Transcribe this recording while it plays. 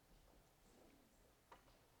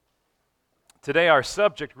Today, our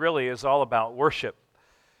subject really is all about worship,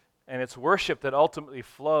 and it's worship that ultimately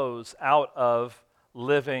flows out of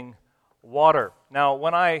living water. Now,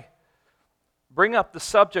 when I bring up the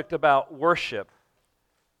subject about worship,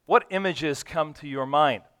 what images come to your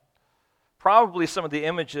mind? Probably some of the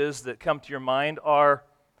images that come to your mind are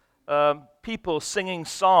people singing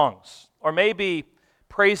songs, or maybe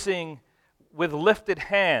praising with lifted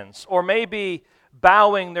hands, or maybe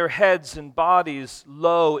bowing their heads and bodies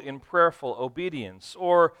low in prayerful obedience,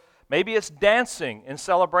 or maybe it's dancing in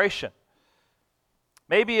celebration.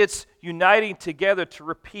 Maybe it's uniting together to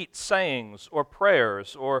repeat sayings or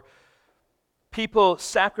prayers, or people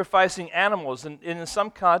sacrificing animals, and in some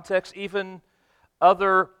contexts, even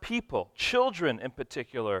other people, children in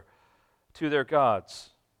particular, to their gods.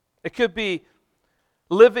 It could be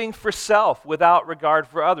living for self without regard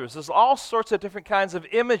for others. There's all sorts of different kinds of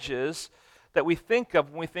images that we think of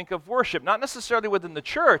when we think of worship, not necessarily within the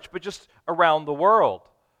church, but just around the world.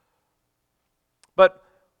 But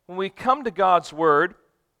when we come to God's Word,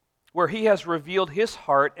 where He has revealed His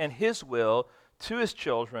heart and His will to His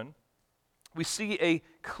children, we see a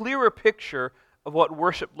clearer picture of what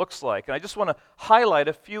worship looks like. And I just want to highlight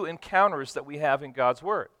a few encounters that we have in God's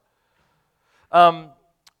Word.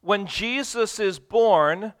 When Jesus is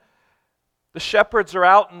born, the shepherds are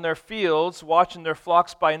out in their fields watching their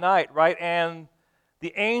flocks by night, right? And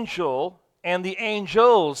the angel and the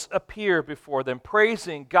angels appear before them,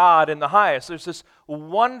 praising God in the highest. There's this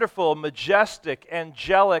wonderful, majestic,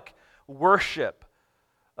 angelic worship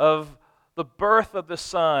of the birth of the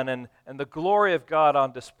Son and the glory of God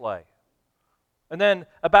on display. And then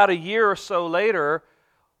about a year or so later,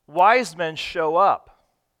 wise men show up,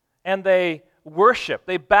 and they worship.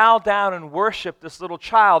 They bow down and worship this little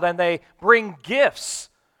child, and they bring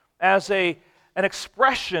gifts as an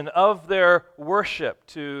expression of their worship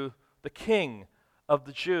to the King of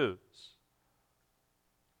the Jews.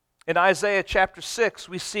 In Isaiah chapter 6,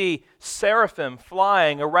 we see seraphim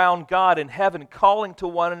flying around God in heaven, calling to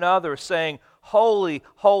one another, saying, "Holy,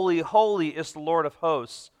 holy, holy is the Lord of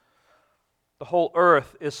hosts. The whole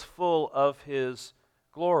earth is full of His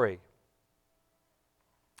glory."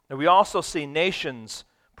 And we also see nations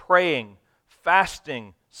praying,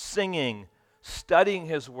 fasting, singing, studying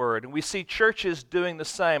His Word. And we see churches doing the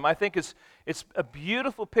same. I think it's a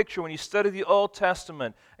beautiful picture when you study the Old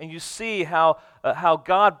Testament and you see how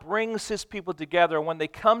God brings His people together. And when they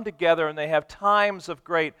come together and they have times of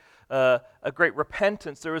a great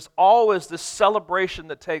repentance, there is always this celebration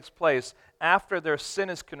that takes place after their sin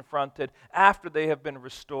is confronted, after they have been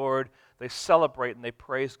restored. They celebrate and they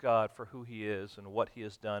praise God for who He is and what He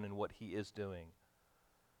has done and what He is doing.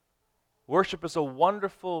 Worship is a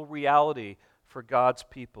wonderful reality for God's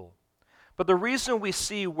people. But the reason we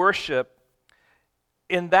see worship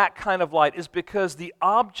in that kind of light is because the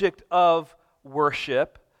object of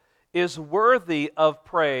worship is worthy of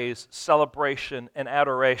praise, celebration, and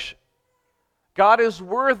adoration. God is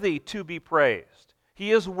worthy to be praised.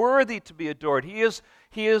 He is worthy to be adored. He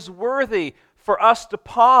is worthy for us to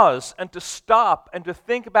pause and to stop and to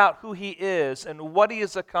think about who He is and what He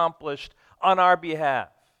has accomplished on our behalf.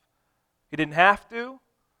 He didn't have to.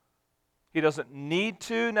 He doesn't need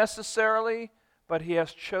to necessarily, but He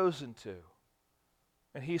has chosen to.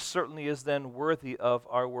 And He certainly is then worthy of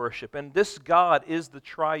our worship. And this God is the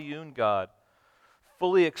triune God,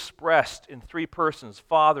 fully expressed in three persons,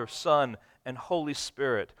 Father, Son, and Holy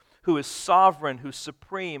Spirit, who is sovereign, who's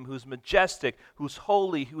supreme, who's majestic, who's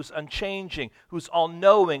holy, who's unchanging, who's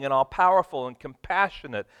all-knowing and all-powerful and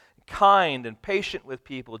compassionate, kind and patient with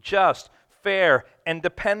people, just, fair, and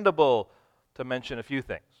dependable, to mention a few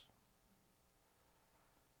things.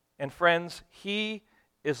 And friends, He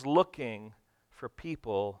is looking for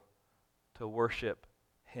people to worship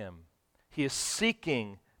Him. He is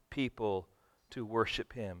seeking people to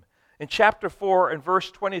worship Him. In chapter 4 and verse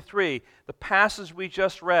 23, the passage we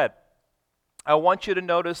just read, I want you to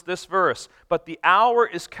notice this verse. "But the hour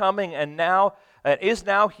is coming and is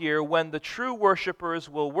now here when the true worshipers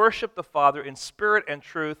will worship the Father in spirit and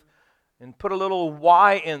truth." And put a little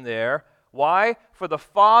 "why" in there. Why? For the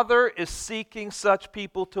Father is seeking such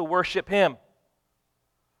people to worship Him.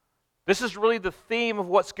 This is really the theme of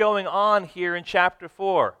what's going on here in chapter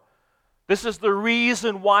 4. This is the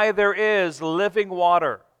reason why there is living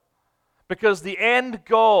water. Because the end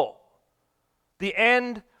goal, the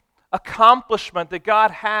end accomplishment that God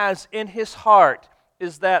has in His heart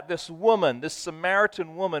is that this woman, this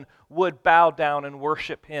Samaritan woman, would bow down and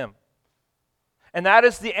worship Him. And that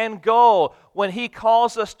is the end goal when he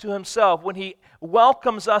calls us to himself, when he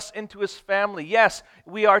welcomes us into his family. Yes,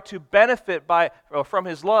 we are to benefit from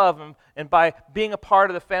his love and by being a part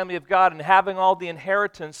of the family of God and having all the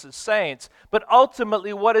inheritance as saints. But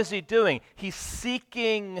ultimately, what is he doing? He's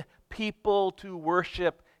seeking people to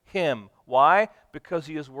worship him. Why? Because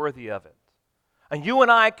he is worthy of it. And you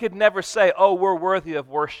and I could never say, oh, we're worthy of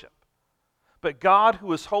worship. But God,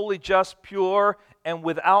 who is holy, just, pure, and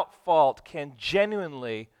without fault, can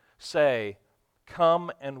genuinely say,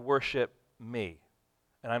 come and worship me.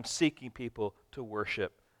 And I'm seeking people to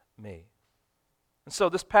worship me. And so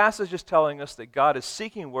this passage is telling us that God is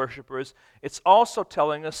seeking worshipers. It's also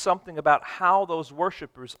telling us something about how those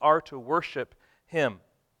worshipers are to worship him.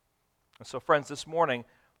 And so, friends, this morning,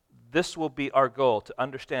 this will be our goal, to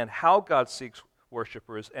understand how God seeks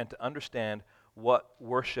worshipers and to understand what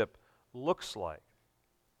worship looks like.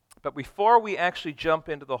 But before we actually jump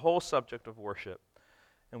into the whole subject of worship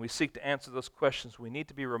and we seek to answer those questions, we need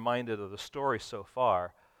to be reminded of the story so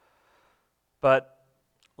far. But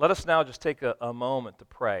let us now just take a moment to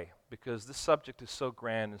pray, because this subject is so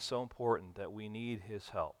grand and so important that we need his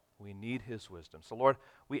help. We need his wisdom. So Lord,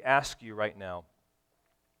 we ask you right now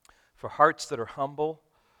for hearts that are humble,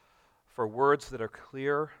 for words that are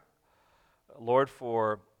clear, Lord,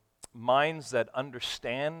 for minds that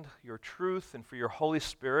understand your truth, and for your Holy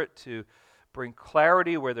Spirit to bring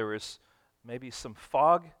clarity where there is maybe some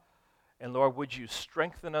fog. And Lord, would you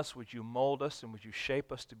strengthen us, would you mold us, and would you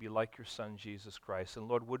shape us to be like your Son, Jesus Christ? And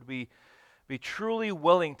Lord, would we be truly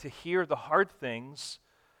willing to hear the hard things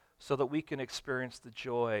so that we can experience the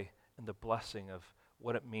joy and the blessing of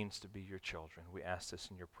what it means to be your children. We ask this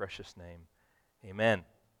in your precious name. Amen.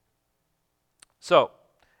 So,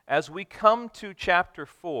 as we come to chapter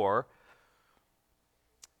 4,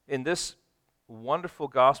 in this wonderful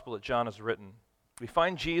gospel that John has written, we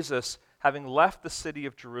find Jesus having left the city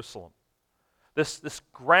of Jerusalem, this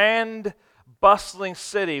grand, bustling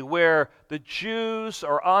city where the Jews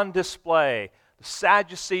are on display. The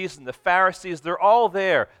Sadducees and the Pharisees, they're all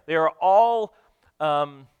there. They are all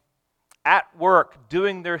at work,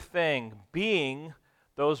 doing their thing, being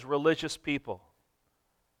those religious people.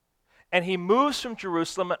 And he moves from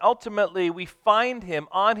Jerusalem, and ultimately we find him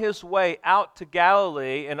on his way out to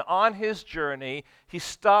Galilee, and on his journey, he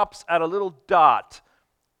stops at a little dot,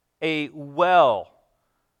 a well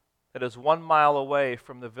that is 1 mile away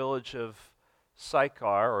from the village of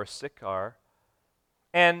Sychar.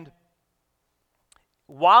 And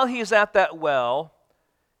while he's at that well,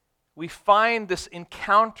 we find this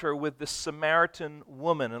encounter with this Samaritan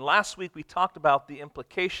woman. And last week we talked about the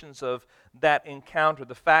implications of that encounter,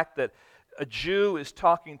 the fact that a Jew is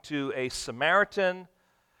talking to a Samaritan,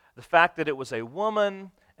 the fact that it was a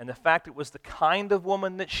woman, and the fact it was the kind of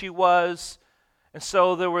woman that she was. And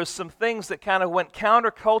so there were some things that kind of went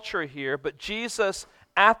counterculture here, but Jesus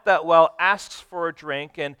at that well asks for a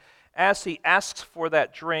drink, and as he asks for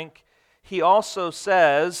that drink, he also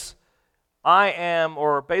says,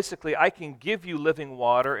 I can give you living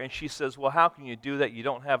water. And she says, well, how can you do that? You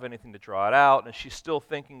don't have anything to draw it out. And she's still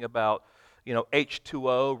thinking about,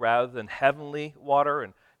 H2O rather than heavenly water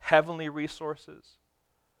and heavenly resources.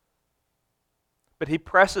 But he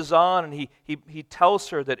presses on, and he tells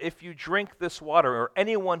her that if you drink this water, or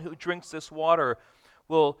anyone who drinks this water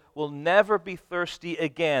will never be thirsty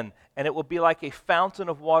again, and it will be like a fountain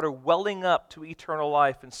of water welling up to eternal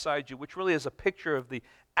life inside you, which really is a picture of the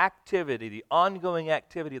activity, the ongoing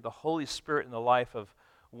activity of the Holy Spirit in the life of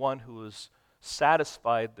one who has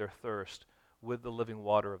satisfied their thirst with the living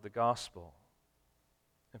water of the gospel.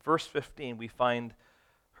 In verse 15, we find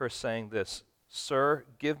her saying this, Sir,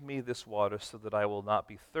 give me this water so that I will not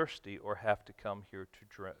be thirsty or have to come here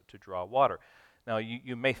to draw water. Now,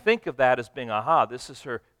 you may think of that as being, this is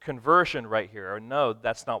her conversion right here. Or no,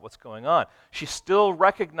 that's not what's going on. She's still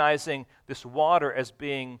recognizing this water as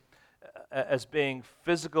being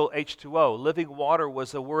physical H2O. Living water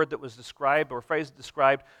was a word that was described, or a phrase that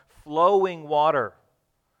described flowing water.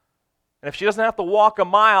 And if she doesn't have to walk a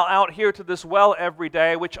mile out here to this well every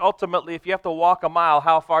day, which ultimately, if you have to walk a mile,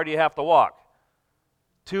 how far do you have to walk?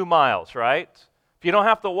 2 miles, right? If you don't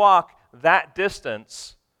have to walk that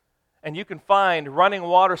distance, and you can find running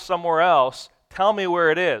water somewhere else, tell me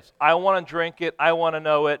where it is. I want to drink it. I want to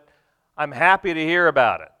know it. I'm happy to hear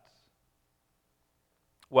about it.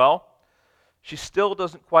 Well, she still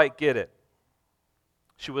doesn't quite get it.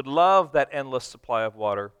 She would love that endless supply of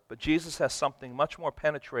water, but Jesus has something much more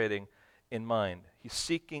penetrating in mind. He's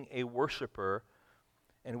seeking a worshiper,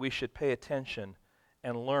 and we should pay attention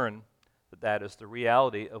and learn that that is the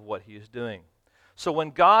reality of what he is doing. So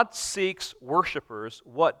when God seeks worshipers,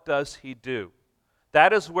 what does he do?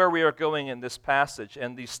 That is where we are going in this passage.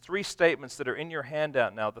 And these three statements that are in your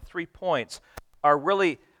handout now, the 3 points, are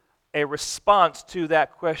really a response to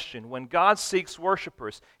that question. When God seeks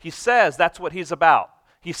worshipers, he says that's what he's about.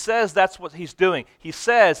 He says that's what he's doing. He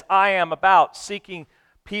says, I am about seeking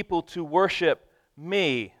people to worship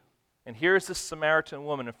me. And here's this Samaritan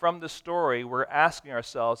woman. And from this story, we're asking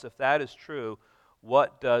ourselves, if that is true,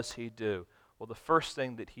 what does he do? Well, the first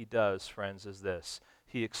thing that he does, friends, is this.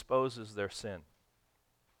 He exposes their sin.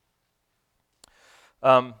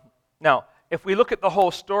 Now, if we look at the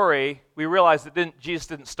whole story, we realize that Jesus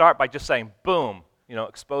didn't start by just saying, boom,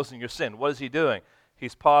 exposing your sin. What is he doing?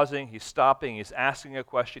 He's pausing, he's stopping, he's asking a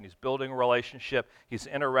question, he's building a relationship, he's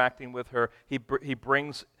interacting with her. He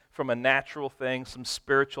brings from a natural thing some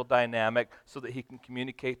spiritual dynamic so that he can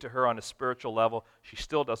communicate to her on a spiritual level. She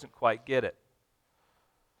still doesn't quite get it.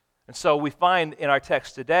 And so we find in our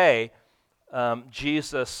text today,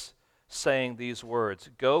 Jesus saying these words,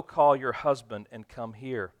 "Go call your husband and come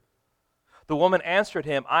here." The woman answered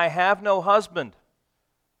him, "I have no husband."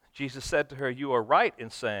 Jesus said to her, "You are right in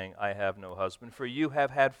saying, 'I have no husband,' for you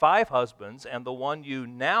have had 5 husbands, and the one you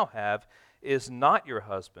now have is not your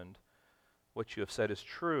husband. What you have said is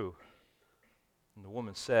true." And the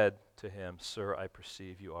woman said to him, "Sir, I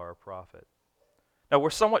perceive you are a prophet." Now we're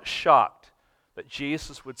somewhat shocked that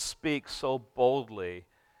Jesus would speak so boldly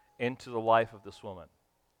into the life of this woman.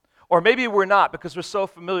 Or maybe we're not because we're so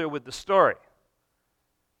familiar with the story.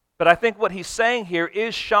 But I think what he's saying here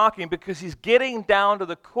is shocking because he's getting down to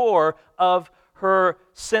the core of her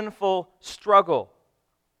sinful struggle.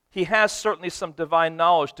 He has certainly some divine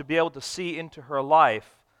knowledge to be able to see into her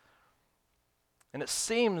life. And it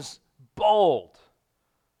seems bold.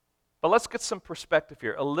 But let's get some perspective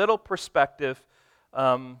here, a little perspective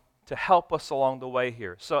to help us along the way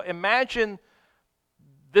here. So imagine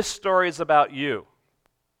this story is about you.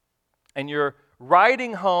 And you're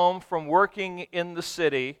riding home from working in the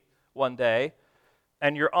city one day,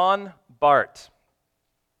 and you're on BART.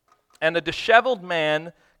 And a disheveled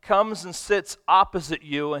man comes and sits opposite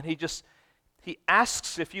you, and he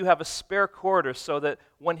asks if you have a spare quarter so that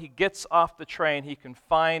when he gets off the train, he can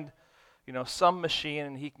find, some machine,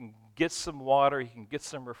 and he can get some water, he can get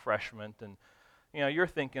some refreshment. And, you're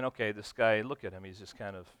thinking, okay, this guy, look at him, he's just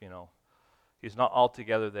kind of, he's not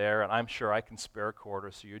altogether there, and I'm sure I can spare a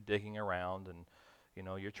quarter, so you're digging around, and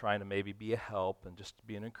you're trying to maybe be a help and just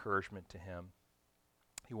be an encouragement to him.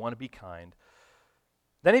 You want to be kind.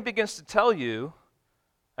 Then he begins to tell you,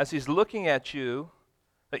 as he's looking at you,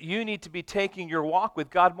 that you need to be taking your walk with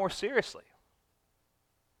God more seriously.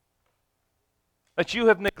 That you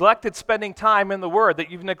have neglected spending time in the Word,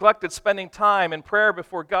 that you've neglected spending time in prayer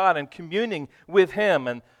before God and communing with Him,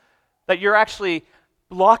 and that you're actually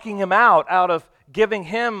blocking Him out of giving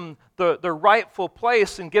Him the rightful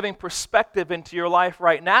place and giving perspective into your life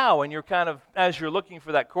right now. And you're kind of, as you're looking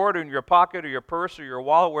for that quarter in your pocket or your purse or your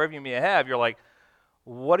wallet, wherever you may have, you're like,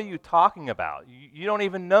 what are you talking about? You don't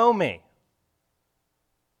even know me.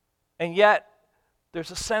 And yet, there's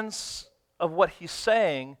a sense of what he's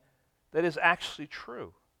saying that is actually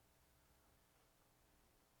true.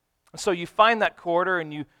 And so you find that quarter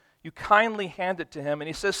and you kindly hand it to him, and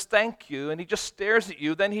he says, "Thank you," and he just stares at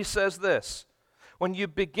you. Then he says this, "When you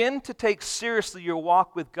begin to take seriously your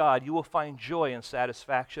walk with God, you will find joy and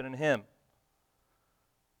satisfaction in Him."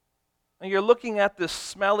 And you're looking at this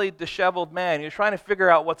smelly, disheveled man. You're trying to figure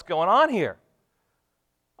out what's going on here.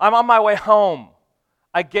 I'm on my way home.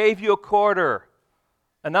 I gave you a quarter.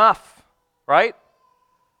 Enough, right?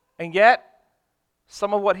 And yet,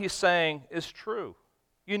 some of what he's saying is true.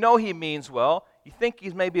 You know he means well. You think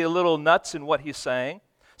he's maybe a little nuts in what he's saying.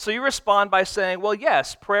 So you respond by saying, well,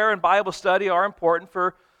 yes, prayer and Bible study are important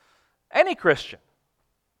for any Christian.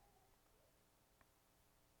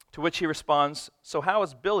 To which he responds, "So how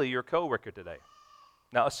is Billy, your coworker, today?"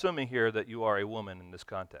 Now, assuming here that you are a woman in this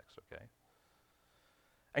context, okay?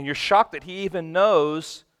 And you're shocked that he even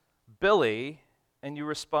knows Billy, and you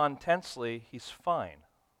respond tensely, "He's fine."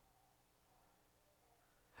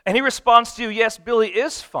 And he responds to you, "Yes, Billy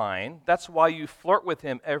is fine. That's why you flirt with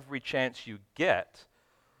him every chance you get,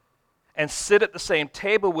 and sit at the same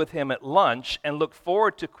table with him at lunch and look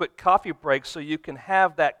forward to quick coffee breaks so you can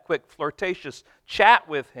have that quick flirtatious chat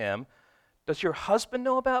with him. Does your husband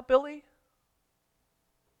know about Billy?"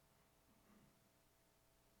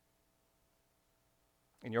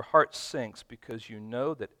 And your heart sinks because you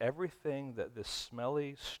know that everything that this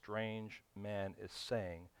smelly, strange man is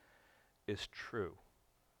saying is true.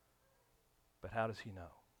 But how does he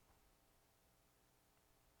know?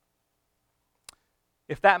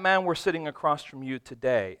 If that man were sitting across from you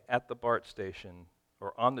today at the BART station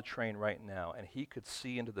or on the train right now, and he could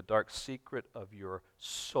see into the dark secret of your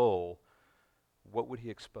soul, what would he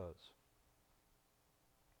expose?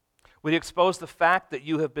 Would he expose the fact that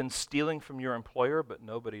you have been stealing from your employer but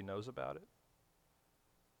nobody knows about it?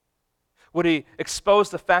 Would he expose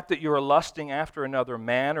the fact that you are lusting after another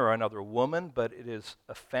man or another woman, but it is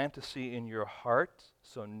a fantasy in your heart,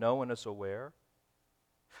 so no one is aware?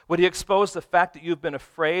 Would he expose the fact that you've been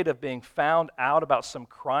afraid of being found out about some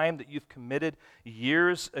crime that you've committed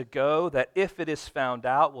years ago, that if it is found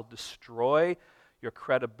out will destroy your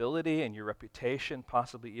credibility and your reputation,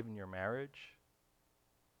 possibly even your marriage?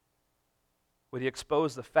 Would he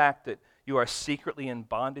expose the fact that you are secretly in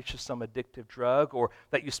bondage to some addictive drug, or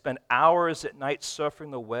that you spend hours at night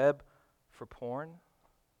surfing the web for porn?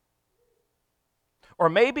 Or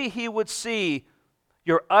maybe he would see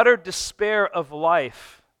your utter despair of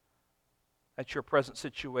life at your present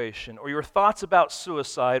situation, or your thoughts about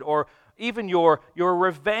suicide, or even your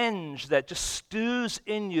revenge that just stews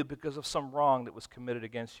in you because of some wrong that was committed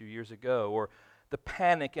against you years ago, or the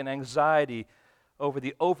panic and anxiety over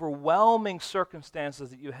the overwhelming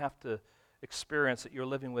circumstances that you have to experience that you're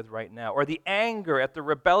living with right now, or the anger at the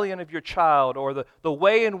rebellion of your child, or the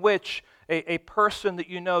way in which a person that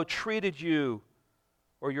you know treated you,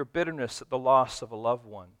 or your bitterness at the loss of a loved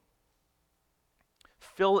one.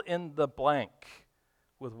 Fill in the blank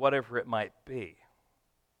with whatever it might be.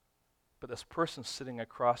 But this person sitting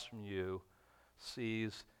across from you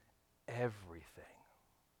sees everything.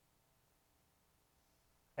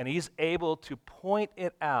 And he's able to point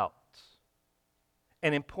it out.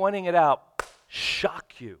 And in pointing it out,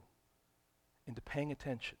 shock you into paying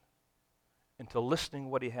attention, into listening to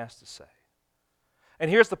what he has to say. And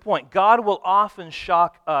here's the point. God will often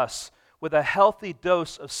shock us with a healthy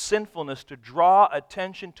dose of sinfulness to draw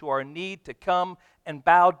attention to our need to come and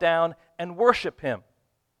bow down and worship him.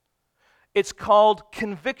 It's called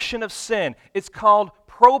conviction of sin. It's called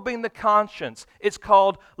probing the conscience. It's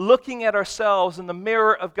called looking at ourselves in the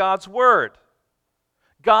mirror of God's Word.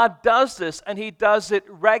 God does this, and he does it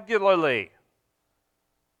regularly.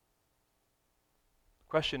 The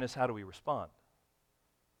question is, how do we respond?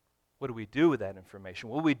 What do we do with that information?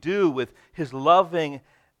 What do we do with his loving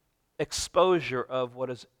exposure of what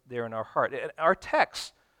is there in our heart? And our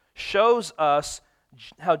text shows us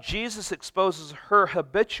how Jesus exposes her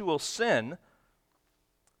habitual sin.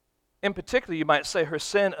 In particular, you might say her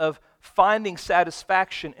sin of finding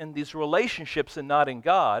satisfaction in these relationships and not in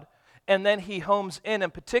God. And then he homes in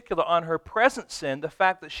particular on her present sin, the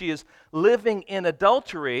fact that she is living in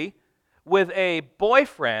adultery with a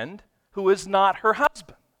boyfriend who is not her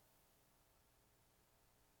husband.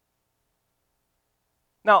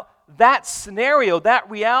 Now, that scenario, that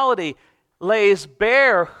reality lays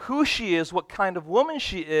bare who she is, what kind of woman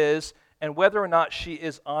she is, and whether or not she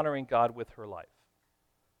is honoring God with her life.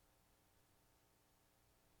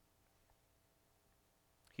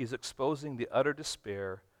 He's exposing the utter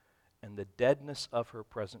despair and the deadness of her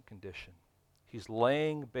present condition. He's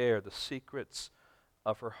laying bare the secrets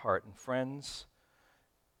of her heart. And friends,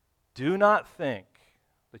 do not think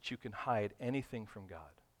that you can hide anything from God.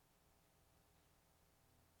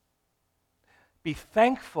 Be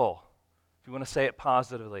thankful, if you want to say it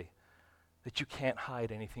positively, that you can't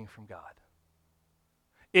hide anything from God.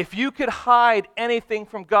 If you could hide anything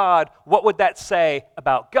from God, what would that say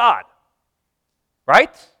about God? Right?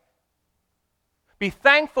 Be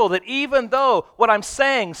thankful that even though what I'm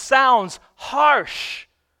saying sounds harsh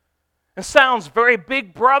and sounds very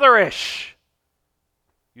big brotherish,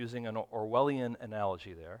 using an Orwellian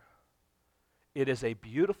analogy there, it is a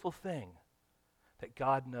beautiful thing that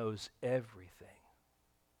God knows everything.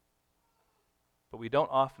 But we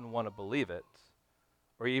don't often want to believe it,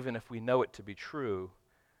 or even if we know it to be true,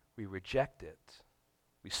 we reject it.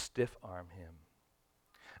 We stiff-arm him.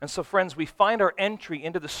 And so, friends, we find our entry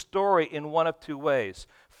into the story in one of two ways.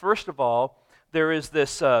 First of all, there is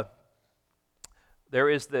this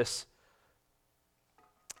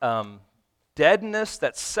deadness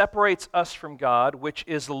that separates us from God, which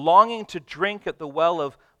is longing to drink at the well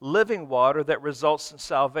of living water that results in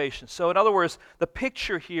salvation. So in other words, the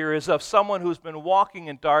picture here is of someone who's been walking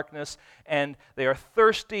in darkness, and they are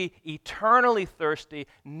thirsty, eternally thirsty,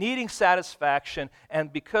 needing satisfaction,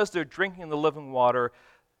 and because they're drinking the living water,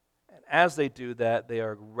 and as they do that, they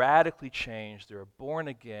are radically changed, they are born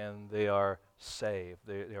again, they are saved,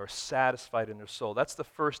 they are satisfied in their soul. That's the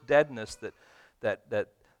first deadness that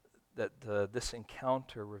this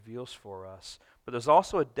encounter reveals for us. But there's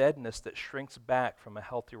also a deadness that shrinks back from a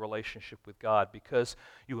healthy relationship with God because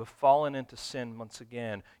you have fallen into sin once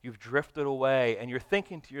again. You've drifted away, and you're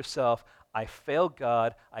thinking to yourself, I fail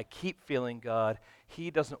God. I keep failing God.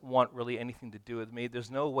 He doesn't want really anything to do with me. There's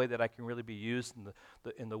no way that I can really be used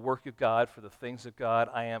in the work of God for the things of God.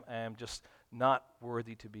 I am just not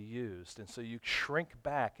worthy to be used. And so you shrink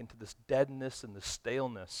back into this deadness and this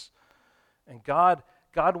staleness. And God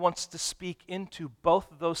wants to speak into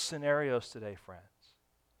both of those scenarios today, friends.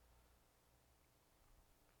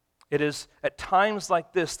 It is at times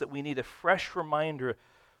like this that we need a fresh reminder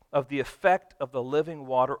of the effect of the living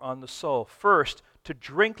water on the soul. First, to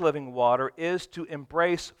drink living water is to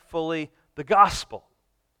embrace fully the gospel.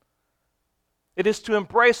 It is to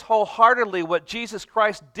embrace wholeheartedly what Jesus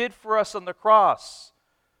Christ did for us on the cross.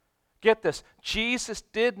 Get this, Jesus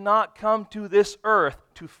did not come to this earth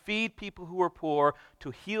to feed people who were poor, to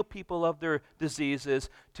heal people of their diseases,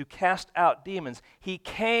 to cast out demons. He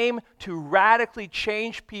came to radically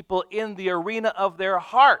change people in the arena of their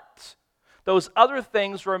heart. Those other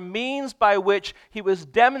things were means by which he was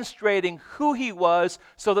demonstrating who he was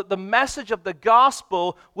so that the message of the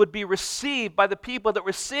gospel would be received by the people that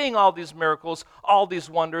were seeing all these miracles, all these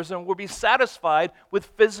wonders, and would be satisfied with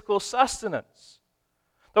physical sustenance.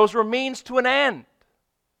 Those were means to an end.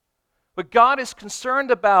 What God is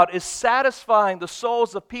concerned about is satisfying the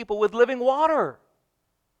souls of people with living water.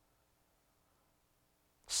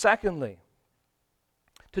 Secondly,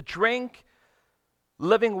 to drink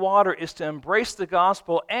living water is to embrace the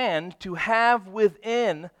gospel and to have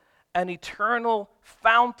within an eternal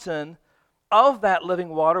fountain of that living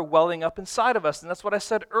water welling up inside of us. And that's what I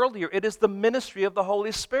said earlier. It is the ministry of the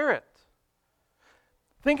Holy Spirit.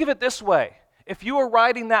 Think of it this way. If you are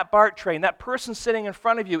riding that BART train, that person sitting in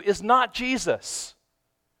front of you is not Jesus.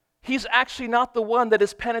 He's actually not the one that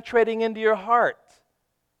is penetrating into your heart.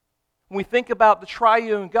 When we think about the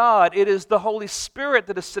triune God, it is the Holy Spirit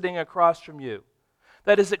that is sitting across from you,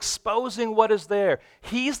 that is exposing what is there.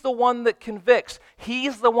 He's the one that convicts.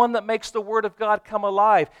 He's the one that makes the Word of God come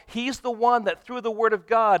alive. He's the one that through the Word of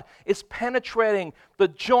God is penetrating the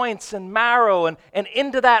joints and marrow and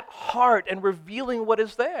into that heart and revealing what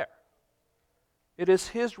is there. It is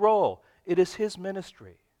His role. It is His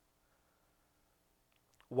ministry.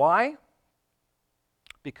 Why?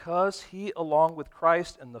 Because He, along with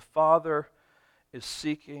Christ and the Father, is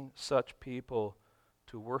seeking such people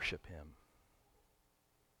to worship Him.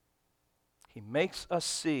 He makes us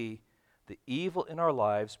see the evil in our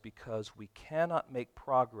lives because we cannot make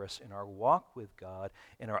progress in our walk with God,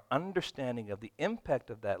 in our understanding of the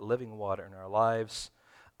impact of that living water in our lives,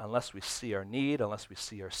 unless we see our need, unless we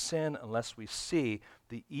see our sin, unless we see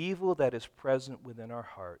the evil that is present within our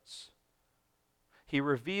hearts. He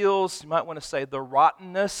reveals, you might want to say, the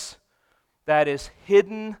rottenness that is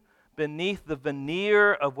hidden beneath the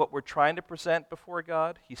veneer of what we're trying to present before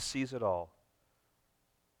God. He sees it all.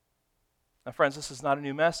 Now, friends, this is not a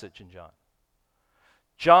new message in John.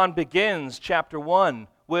 John begins chapter 1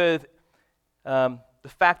 with the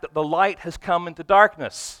fact that the light has come into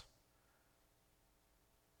darkness.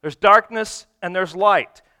 There's darkness and there's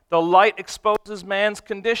light. The light exposes man's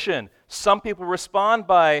condition. Some people respond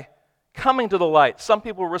by coming to the light. Some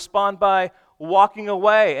people respond by walking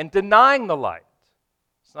away and denying the light.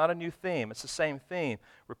 It's not a new theme. It's the same theme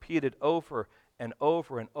repeated over and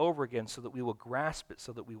over and over again so that we will grasp it,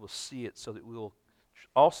 so that we will see it, so that we will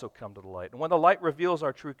also come to the light. And when the light reveals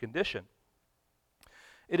our true condition,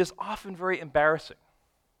 it is often very embarrassing.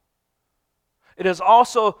 It is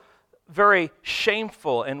also very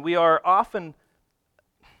shameful, and we are often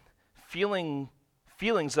feelings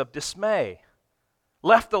of dismay.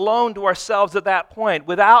 Left alone to ourselves at that point,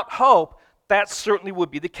 without hope, that certainly would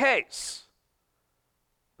be the case.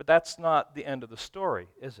 But that's not the end of the story,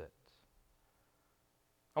 is it?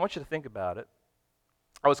 I want you to think about it.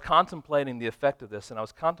 I was contemplating the effect of this, and I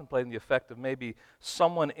was contemplating the effect of maybe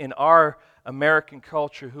someone in our American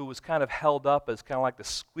culture who was kind of held up as kind of like the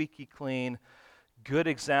squeaky clean, good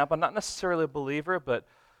example. Not necessarily a believer, but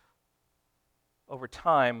over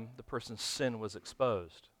time, the person's sin was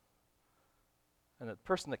exposed. And the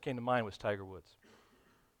person that came to mind was Tiger Woods.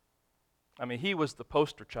 I mean, he was the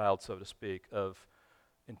poster child, so to speak, of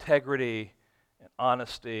integrity and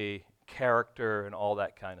honesty, character, and all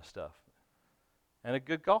that kind of stuff. And a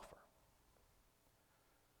good golfer.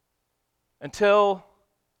 Until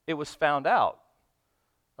it was found out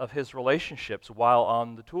of his relationships while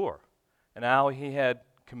on the tour, and how he had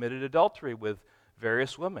committed adultery with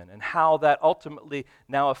various women, and how that ultimately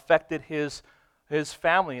now affected his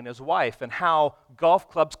family and his wife, and how golf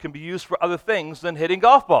clubs can be used for other things than hitting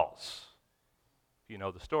golf balls. You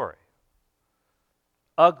know the story.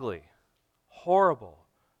 Ugly, horrible,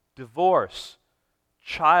 divorce,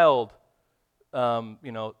 child,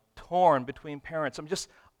 torn between parents. I mean, just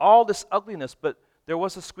all this ugliness. But there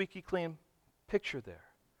was a squeaky clean picture there.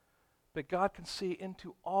 But God can see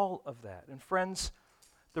into all of that. And friends,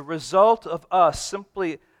 the result of us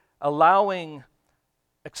simply allowing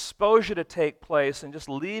exposure to take place and just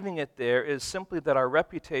leaving it there is simply that our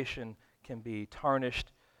reputation can be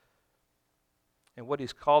tarnished and what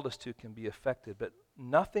He's called us to can be affected. But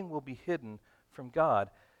nothing will be hidden from God.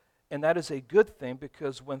 And that is a good thing,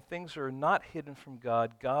 because when things are not hidden from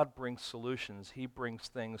God, God brings solutions. He brings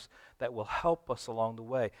things that will help us along the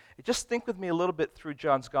way. Just think with me a little bit through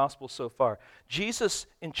John's gospel so far. Jesus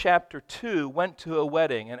in chapter 2 went to a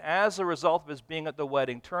wedding, and as a result of his being at the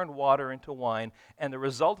wedding, turned water into wine. And the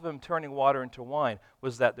result of him turning water into wine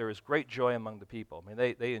was that there was great joy among the people. I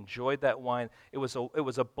mean, they enjoyed that wine. It was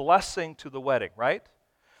a blessing to the wedding, right?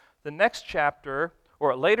 The next chapter,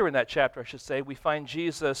 or later in that chapter, I should say, we find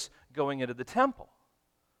Jesus going into the temple.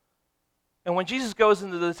 And when Jesus goes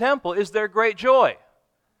into the temple, is there great joy?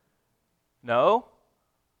 No.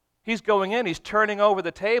 He's going in, he's turning over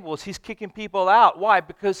the tables, he's kicking people out. Why?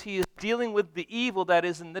 Because he is dealing with the evil that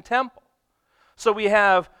is in the temple. So we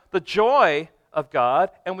have the joy of God,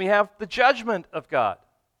 and we have the judgment of God.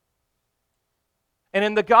 And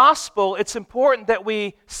in the gospel, it's important that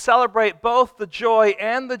we celebrate both the joy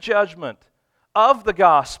and the judgment of the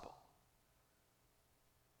gospel.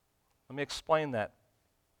 Let me explain that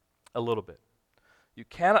a little bit. You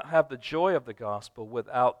cannot have the joy of the gospel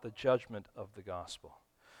without the judgment of the gospel.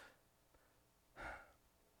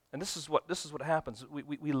 And this is what happens.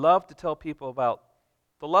 We love to tell people about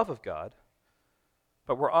the love of God,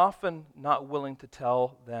 but we're often not willing to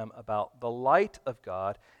tell them about the light of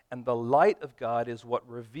God, and the light of God is what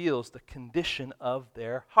reveals the condition of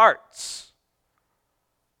their hearts.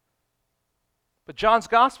 But John's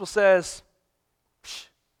gospel says,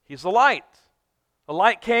 He's the light. The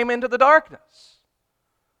light came into the darkness.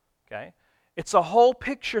 Okay? It's a whole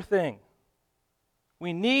picture thing.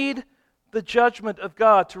 We need the judgment of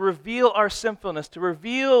God to reveal our sinfulness, to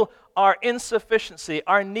reveal our insufficiency,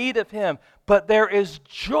 our need of Him. But there is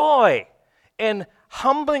joy in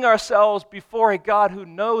humbling ourselves before a God who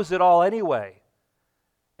knows it all anyway,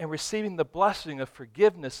 and receiving the blessing of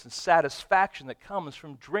forgiveness and satisfaction that comes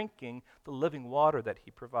from drinking the living water that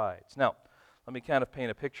He provides. Now, let me kind of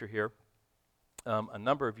paint a picture here. A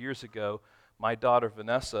number of years ago, my daughter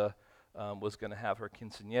Vanessa was going to have her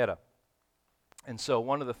quinceañera. And so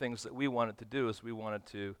one of the things that we wanted to do is we wanted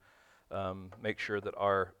to make sure that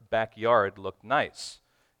our backyard looked nice.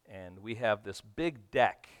 And we have this big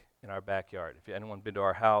deck in our backyard. If anyone been to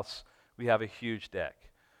our house, we have a huge deck.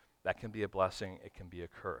 That can be a blessing, it can be a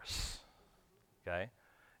curse. Okay?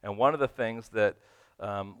 And one of the things that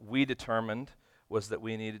we determined was that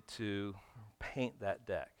we needed to paint that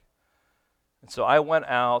deck. And so I went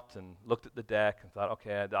out and looked at the deck and thought,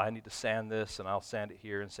 okay, I need to sand this, and I'll sand it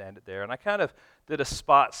here and sand it there. And I kind of did a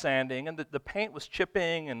spot sanding, and the paint was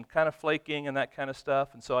chipping and kind of flaking and that kind of stuff.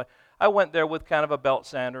 And so I went there with kind of a belt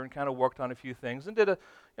sander and kind of worked on a few things and did a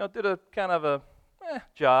kind of a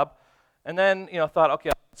job. And then, thought, okay,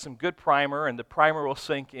 I'll put some good primer, and the primer will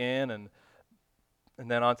sink in, and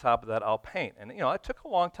then on top of that, I'll paint. And, it took a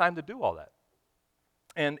long time to do all that.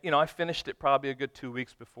 And, I finished it probably a good 2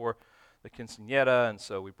 weeks before the quinceañera, and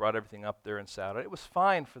so we brought everything up there and sat it. It was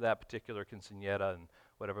fine for that particular quinceañera and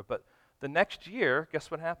whatever, but the next year,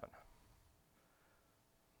 guess what happened?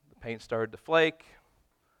 The paint started to flake,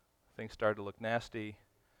 things started to look nasty,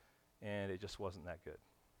 and it just wasn't that good.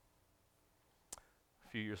 A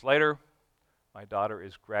few years later, my daughter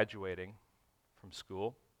is graduating from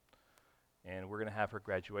school, and we're going to have her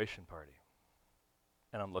graduation party.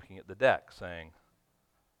 And I'm looking at the deck saying,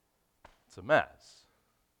 it's a mess.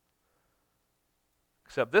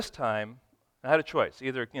 Except this time, I had a choice.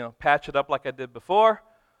 Either, patch it up like I did before,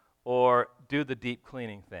 or do the deep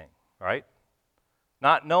cleaning thing, right?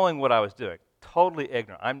 Not knowing what I was doing. Totally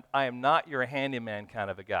ignorant. I am not your handyman kind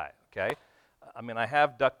of a guy, okay? I mean, I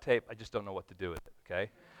have duct tape. I just don't know what to do with it, okay?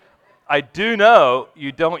 I do know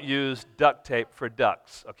you don't use duct tape for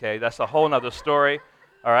ducks, okay? That's a whole other story,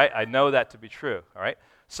 all right? I know that to be true, all right?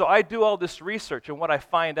 So I do all this research, and what I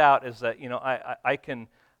find out is that,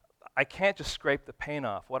 I can't just scrape the paint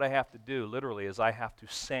off. What I have to do, literally, is I have to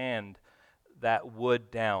sand that wood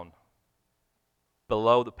down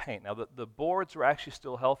below the paint. Now, the boards were actually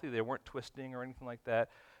still healthy. They weren't twisting or anything like that.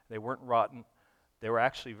 They weren't rotten. They were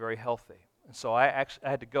actually very healthy. And so I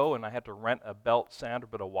had to go, and I had to rent a belt sander,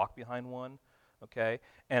 but a walk-behind one, okay?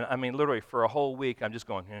 And, I mean, literally, for a whole week, I'm just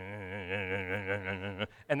going, and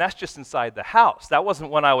that's just inside the house. That wasn't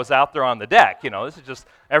when I was out there on the deck, This is just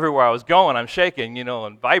everywhere I was going, I'm shaking,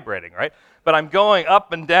 and vibrating, right? But I'm going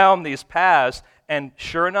up and down these paths, and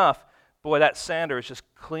sure enough, boy, that sander is just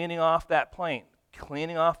cleaning off that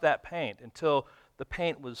cleaning off that paint until the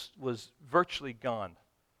paint was virtually gone.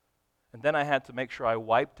 And then I had to make sure I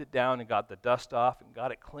wiped it down and got the dust off and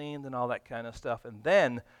got it cleaned and all that kind of stuff. And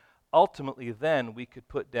then, ultimately, then we could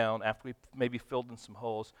put down, after we maybe filled in some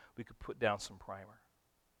holes, we could put down some primer.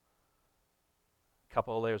 A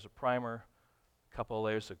couple of layers of primer, a couple of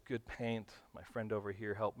layers of good paint. My friend over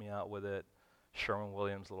here helped me out with it. Sherwin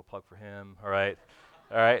Williams, a little plug for him, all right?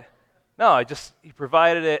 All right? No, he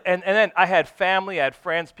provided it. And then I had family, I had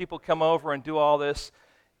friends, people come over and do all this.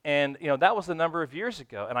 And, that was a number of years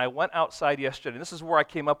ago. And I went outside yesterday. And this is where I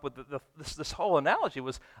came up with this whole analogy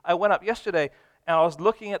was I went up yesterday and I was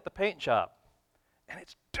looking at the paint job. And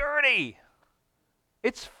it's dirty.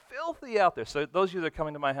 It's filthy out there. So those of you that are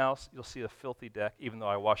coming to my house, you'll see a filthy deck, even though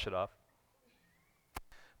I wash it off.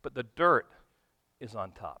 But the dirt is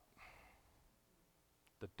on top.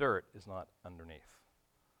 The dirt is not underneath.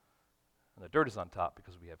 And the dirt is on top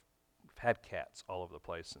because we've had cats all over the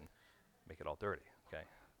place and make it all dirty, okay?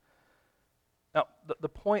 Now, the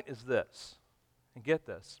point is this, and get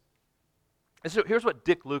this. Here's what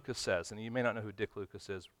Dick Lucas says, and you may not know who Dick Lucas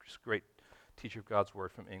is, just a great teacher of God's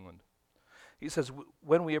Word from England. He says,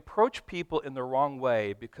 when we approach people in the wrong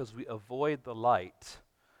way because we avoid the light,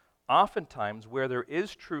 oftentimes where there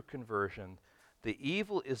is true conversion, the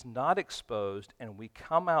evil is not exposed and will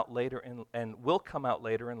come out later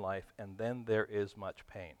in life, and then there is much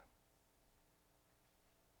pain.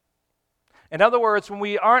 In other words, when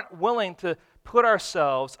we aren't willing to put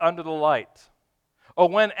ourselves under the light, or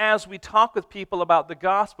when as we talk with people about the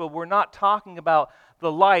gospel, we're not talking about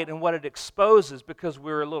the light and what it exposes because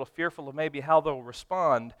we're a little fearful of maybe how they'll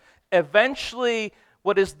respond, eventually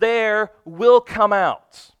what is there will come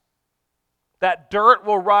out. That dirt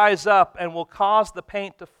will rise up and will cause the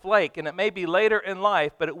paint to flake, and it may be later in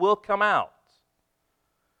life, but it will come out.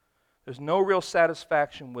 There's no real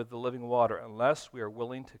satisfaction with the living water unless we are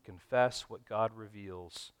willing to confess what God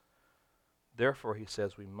reveals. Therefore, he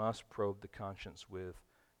says, we must probe the conscience with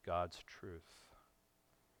God's truth.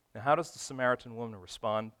 Now, how does the Samaritan woman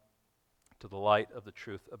respond to the light of the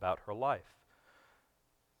truth about her life?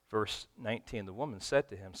 Verse 19, the woman said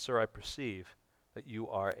to him, "Sir, I perceive that you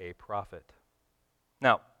are a prophet."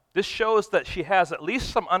 Now, this shows that she has at least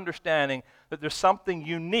some understanding that there's something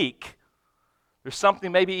unique, there's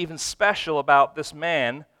something maybe even special about this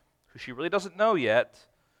man, who she really doesn't know yet,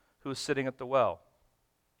 who is sitting at the well.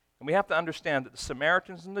 And we have to understand that the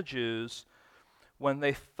Samaritans and the Jews, when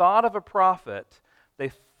they thought of a prophet,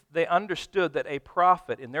 they understood that a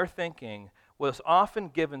prophet, in their thinking, was often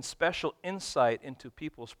given special insight into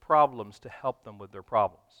people's problems to help them with their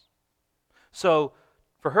problems. So,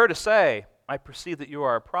 for her to say, "I perceive that you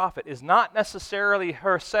are a prophet," is not necessarily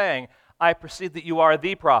her saying, "I perceive that you are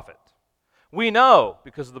the prophet." We know,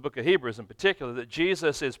 because of the book of Hebrews in particular, that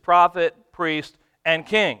Jesus is prophet, priest, and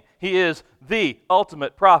king. He is the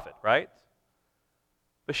ultimate prophet, right?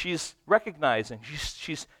 But she's recognizing,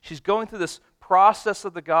 she's going through this process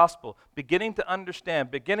of the gospel, beginning to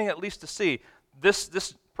understand, beginning at least to see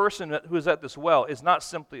this person who is at this well is not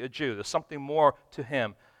simply a Jew. There's something more to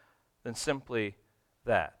him than simply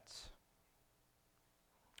that.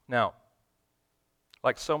 Now,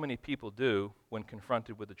 like so many people do when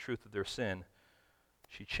confronted with the truth of their sin,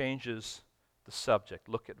 she changes the subject.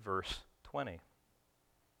 Look at verse 20.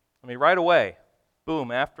 I mean, right away,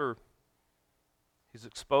 boom, after he's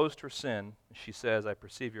exposed her sin, she says, "I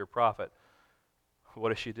perceive you're a prophet." What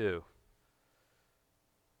does she do?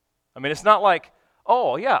 I mean, it's not like,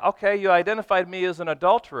 "Oh, yeah, okay, you identified me as an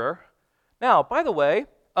adulterer. Now, by the way,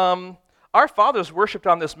 our fathers worshipped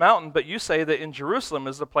on this mountain, but you say that in Jerusalem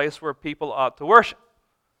is the place where people ought to worship."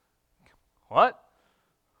 What?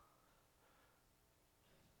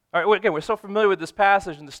 All right, well, again, we're so familiar with this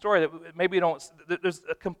passage and the story that maybe there's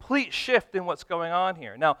a complete shift in what's going on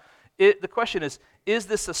here. Now, the question is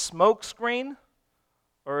this a smoke screen?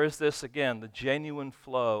 Or is this, again, the genuine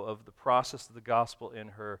flow of the process of the gospel in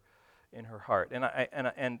her heart? And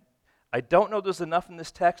I don't know there's enough in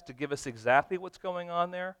this text to give us exactly what's going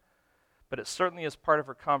on there, but it certainly is part of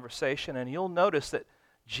her conversation. And you'll notice that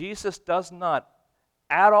Jesus does not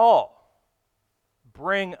at all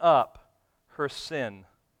bring up her sin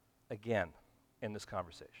again in this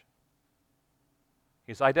conversation.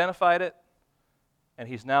 He's identified it, and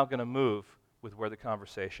he's now going to move with where the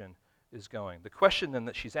conversation is going. The question then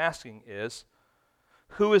that she's asking is,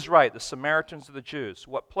 who is right, the Samaritans or the Jews?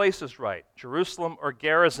 What place is right, Jerusalem or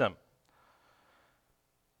Gerizim?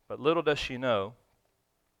 But little does she know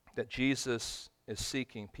that Jesus is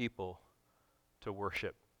seeking people to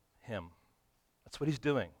worship him. That's what he's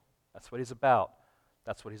doing. That's what he's about.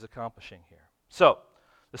 That's what he's accomplishing here. So,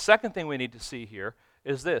 the second thing we need to see here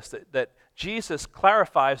is this, that Jesus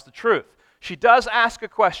clarifies the truth. She does ask a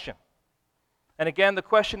question. And again, the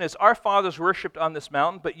question is, our fathers worshipped on this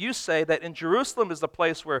mountain, but you say that in Jerusalem is the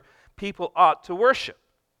place where people ought to worship.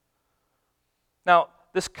 Now,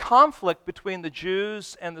 this conflict between the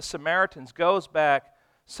Jews and the Samaritans goes back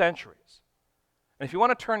centuries. And if you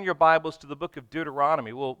want to turn your Bibles to the book of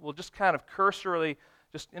Deuteronomy, we'll just kind of cursorily,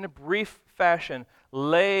 just in a brief fashion,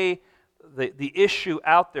 lay the issue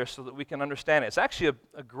out there so that we can understand it. It's actually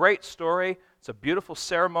a great story. It's a beautiful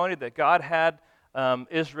ceremony that God had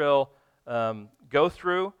Israel go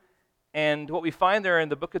through. And what we find there in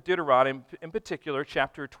the book of Deuteronomy, in particular,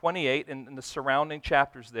 chapter 28 and the surrounding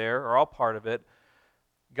chapters there are all part of it.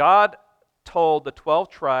 God told the 12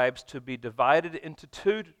 tribes to be divided into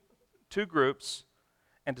two groups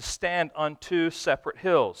and to stand on two separate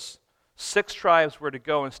hills. 6 tribes were to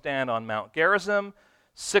go and stand on Mount Gerizim.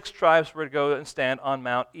 6 tribes were to go and stand on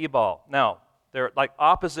Mount Ebal. Now, they're like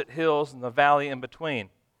opposite hills in the valley in between.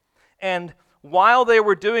 And while they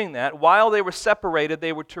were doing that, while they were separated,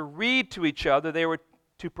 they were to read to each other, they were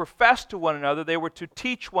to profess to one another, they were to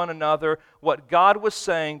teach one another what God was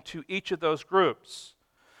saying to each of those groups.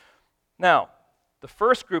 Now, the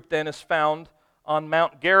first group then is found on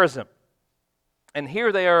Mount Gerizim. And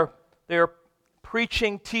here they are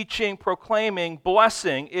preaching, teaching, proclaiming,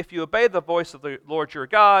 blessing, if you obey the voice of the Lord your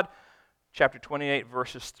God. Chapter 28,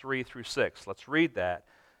 verses 3 through 6. Let's read that.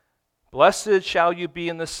 Blessed shall you be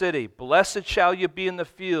in the city. Blessed shall you be in the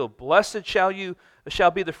field. Blessed shall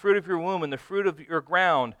be the fruit of your womb and the fruit of your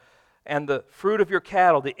ground and the fruit of your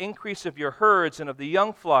cattle, the increase of your herds and of the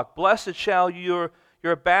young flock. Blessed shall your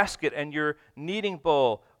basket and your kneading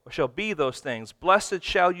bowl shall be those things. Blessed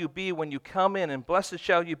shall you be when you come in, and blessed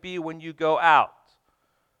shall you be when you go out.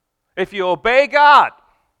 If you obey God,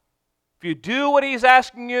 if you do what He's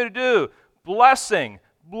asking you to do, blessing,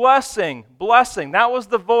 blessing, blessing. That was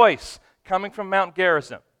the voice coming from Mount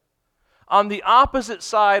Gerizim. On the opposite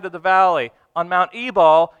side of the valley, on Mount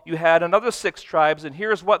Ebal, you had another 6 tribes, and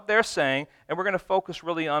here's what they're saying, and we're going to focus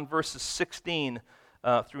really on verses 16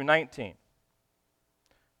 through 19.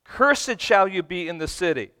 Cursed shall you be in the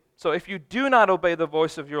city. So if you do not obey the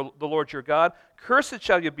voice of the Lord your God, cursed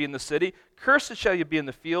shall you be in the city, cursed shall you be in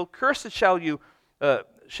the field, cursed shall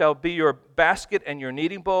be your basket and your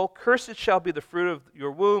kneading bowl, cursed shall be the fruit of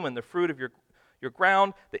your womb and the fruit of your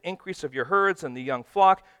ground, the increase of your herds and the young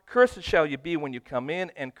flock, cursed shall you be when you come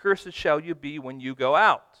in, and cursed shall you be when you go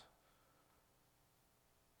out.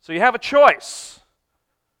 So you have a choice.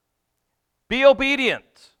 Be obedient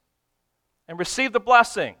and receive the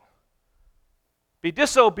blessing. Be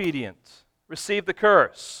disobedient, receive the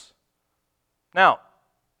curse. Now,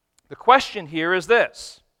 the question here is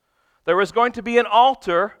this. There is going to be an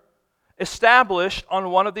altar established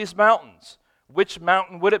on one of these mountains. Which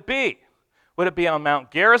mountain would it be? Would it be on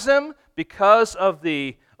Mount Gerizim because of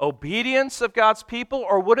the obedience of God's people,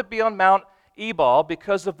 or would it be on Mount Ebal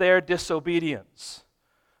because of their disobedience?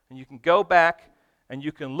 And you can go back and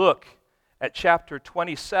you can look at chapter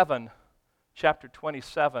 27. Chapter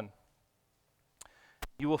 27.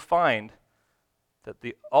 You will find that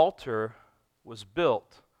the altar was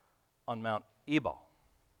built on Mount Ebal.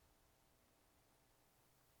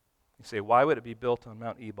 You say, why would it be built on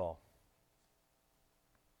Mount Ebal?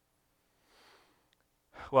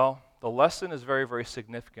 Well, the lesson is very, very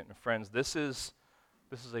significant. And friends, this is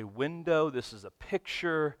a window, this is a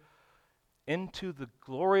picture into the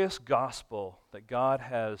glorious gospel that God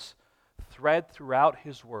has thread throughout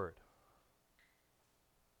His Word.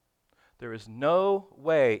 There is no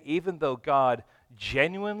way, even though God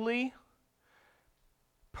genuinely,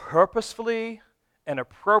 purposefully, and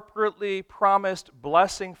appropriately promised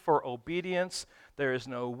blessing for obedience, there is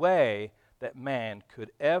no way that man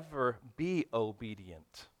could ever be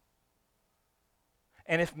obedient.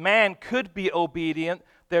 And if man could be obedient,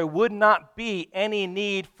 there would not be any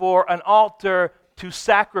need for an altar to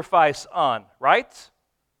sacrifice on, right?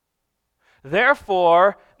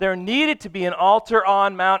 Therefore, there needed to be an altar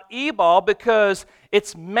on Mount Ebal because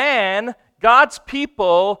it's man, God's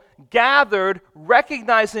people, gathered,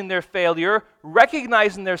 recognizing their failure,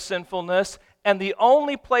 recognizing their sinfulness, and the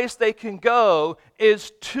only place they can go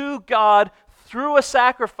is to God through a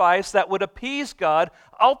sacrifice that would appease God,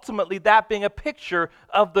 ultimately that being a picture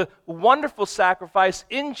of the wonderful sacrifice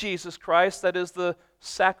in Jesus Christ that is the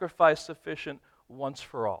sacrifice sufficient once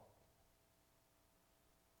for all.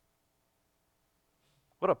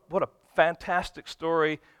 What a fantastic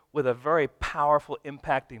story with a very powerful,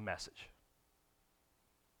 impacting message.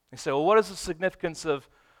 You say, well, what is the significance of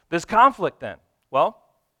this conflict then? Well,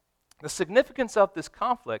 the significance of this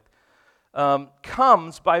conflict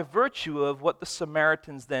comes by virtue of what the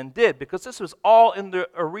Samaritans then did, because this was all in the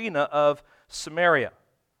arena of Samaria.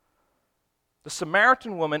 The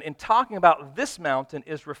Samaritan woman, in talking about this mountain,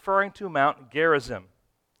 is referring to Mount Gerizim.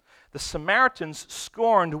 The Samaritans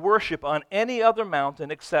scorned worship on any other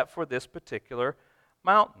mountain except for this particular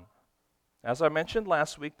mountain. As I mentioned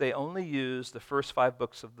last week, they only used the first 5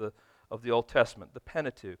 books of the Old Testament, the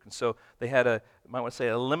Pentateuch. And so they had you might want to say,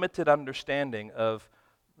 a limited understanding of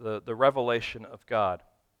the revelation of God.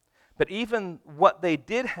 But even what they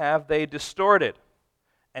did have, they distorted.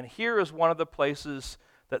 And here is one of the places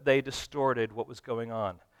that they distorted what was going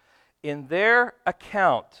on. In their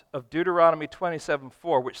account of Deuteronomy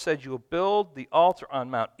 27:4, which said you will build the altar on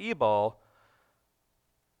Mount Ebal,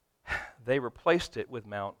 they replaced it with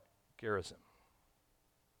Mount Gerizim.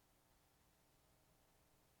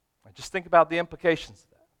 Just think about the implications of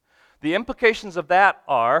that. The implications of that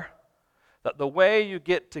are that the way you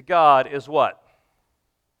get to God is what?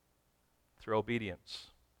 Through obedience,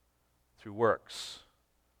 through works,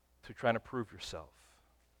 through trying to prove yourself.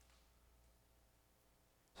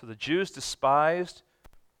 So the Jews despised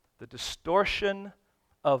the distortion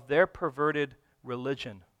of their perverted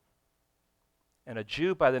religion. And a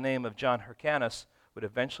Jew by the name of John Hyrcanus would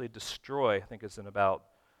eventually destroy, I think it's in about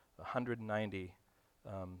 190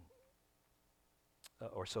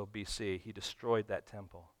 or so BC, he destroyed that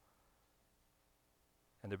temple.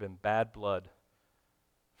 And there had been bad blood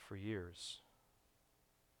for years.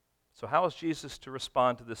 So how is Jesus to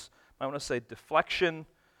respond to this, I want to say, deflection,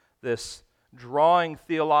 this drawing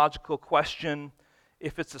theological question?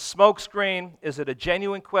 If it's a smokescreen, is it a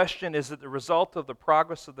genuine question? Is it the result of the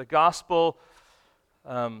progress of the gospel?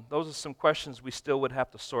 Those are some questions we still would have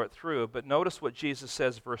to sort through. But notice what Jesus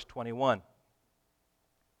says, verse 21.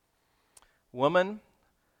 Woman,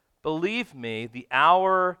 believe me, the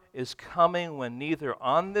hour is coming when neither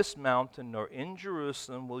on this mountain nor in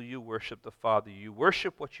Jerusalem will you worship the Father. You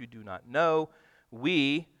worship what you do not know.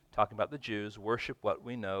 We, talking about the Jews, worship what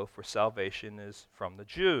we know, for salvation is from the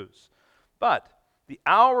Jews. But the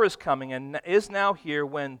hour is coming and is now here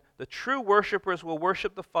when the true worshipers will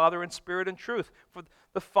worship the Father in spirit and truth. For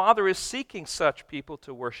the Father is seeking such people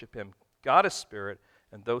to worship Him. God is spirit,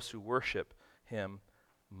 and those who worship Him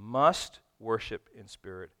must worship in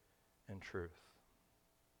spirit and truth.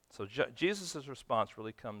 So Jesus' response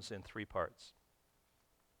really comes in 3 parts.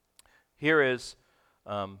 Here is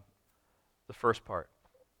the first part.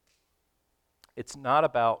 It's not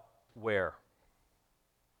about where,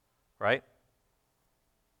 right?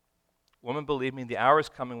 Woman, believe me, the hour is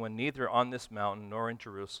coming when neither on this mountain nor in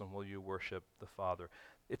Jerusalem will you worship the Father.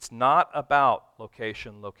 It's not about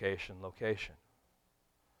location, location, location.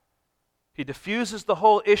 He diffuses the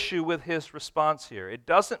whole issue with his response here. It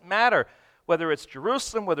doesn't matter whether it's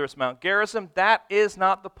Jerusalem, whether it's Mount Gerizim. That is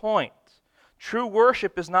not the point. True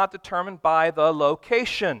worship is not determined by the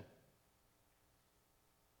location.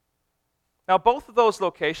 Now, both of those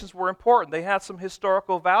locations were important. They had some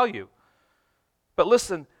historical value. But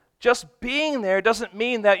listen, just being there doesn't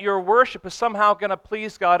mean that your worship is somehow going to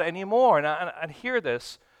please God anymore. And hear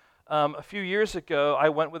this. A few years ago, I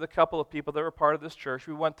went with a couple of people that were part of this church.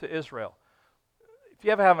 We went to Israel. If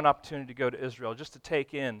you ever have an opportunity to go to Israel, just to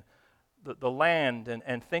take in the land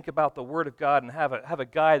and think about the Word of God and have a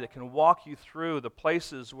guide that can walk you through the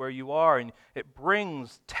places where you are, and it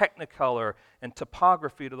brings technicolor and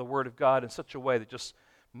topography to the Word of God in such a way that just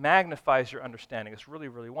magnifies your understanding. It's really,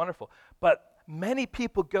 really wonderful. But many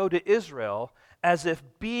people go to Israel as if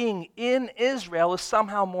being in Israel is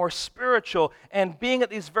somehow more spiritual, and being at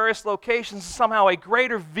these various locations is somehow a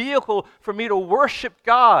greater vehicle for me to worship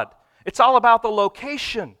God. It's all about the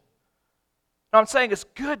location. Now, I'm saying it's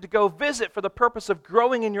good to go visit for the purpose of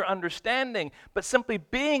growing in your understanding, but simply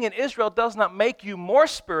being in Israel does not make you more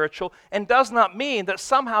spiritual and does not mean that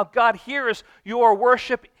somehow God hears your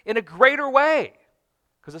worship in a greater way,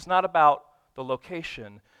 because it's not about the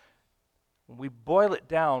location. When we boil it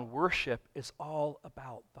down, worship is all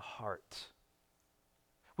about the heart,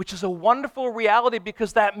 which is a wonderful reality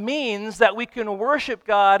because that means that we can worship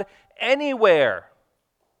God anywhere.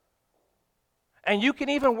 And you can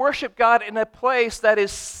even worship God in a place that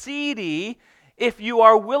is seedy if you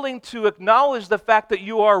are willing to acknowledge the fact that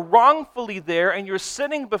you are wrongfully there and you're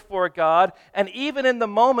sinning before God, and even in the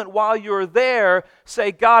moment while you're there,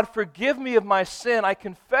 say, God, forgive me of my sin. I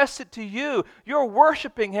confess it to you. You're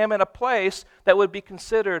worshiping Him in a place that would be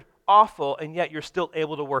considered awful, and yet you're still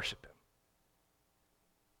able to worship Him.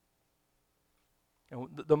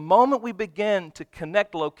 And the moment we begin to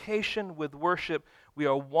connect location with worship, we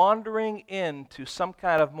are wandering into some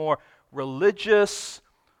kind of more religious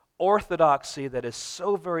orthodoxy that is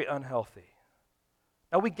so very unhealthy.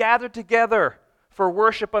 Now, we gather together for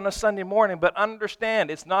worship on a Sunday morning, but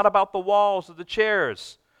understand it's not about the walls or the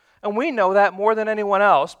chairs. And we know that more than anyone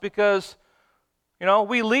else because,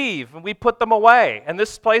 we leave and we put them away, and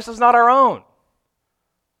this place is not our own.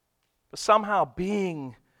 But somehow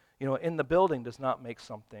being, in the building does not make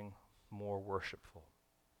something more worshipful.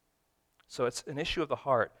 So it's an issue of the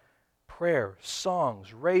heart. Prayer,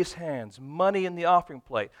 songs, raise hands, money in the offering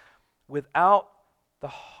plate. Without the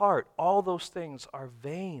heart, all those things are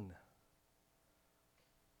vain.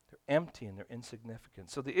 They're empty and they're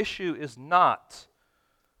insignificant. So the issue is not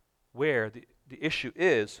where, the issue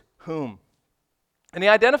is whom. And he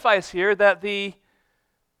identifies here that the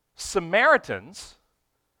Samaritans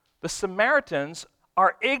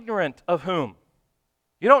are ignorant of whom.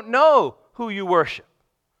 You don't know who you worship.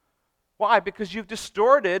 Why? Because you've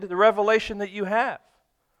distorted the revelation that you have.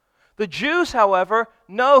 The Jews, however,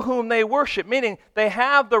 know whom they worship, meaning they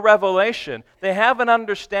have the revelation, they have an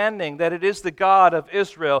understanding that it is the God of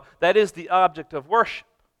Israel that is the object of worship.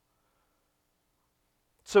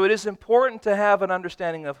 So it is important to have an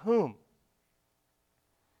understanding of whom.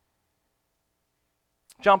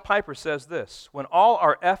 John Piper says this: when all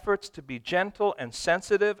our efforts to be gentle and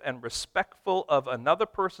sensitive and respectful of another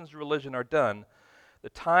person's religion are done, the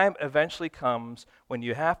time eventually comes when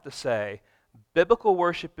you have to say, biblical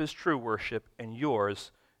worship is true worship and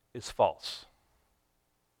yours is false.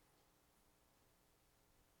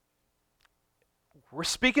 We're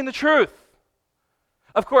speaking the truth.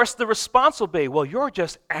 Of course, the response will be, well, you're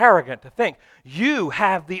just arrogant to think you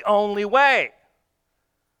have the only way.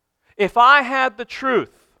 If I had the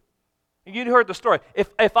truth, you heard the story,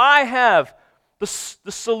 if I have the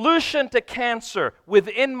solution to cancer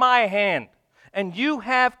within my hand, and you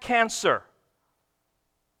have cancer,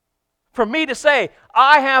 for me to say,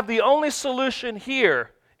 I have the only solution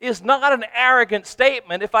here is not an arrogant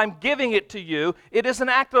statement. If I'm giving it to you, it is an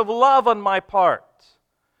act of love on my part.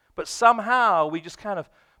 But somehow we just kind of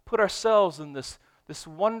put ourselves in this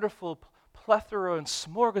wonderful plethora and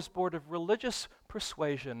smorgasbord of religious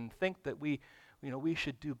persuasion and think that we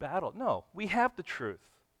should do battle. No, we have the truth.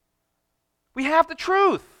 We have the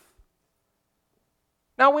truth.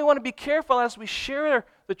 Now we want to be careful as we share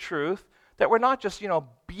the truth that we're not just,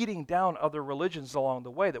 beating down other religions along the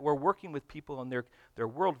way, that we're working with people on their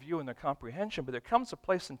worldview and their comprehension, but there comes a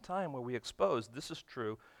place in time where we expose this is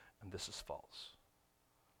true and this is false.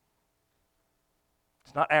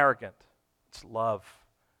 It's not arrogant. It's love.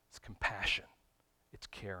 It's compassion. It's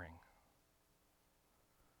caring.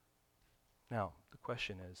 Now, the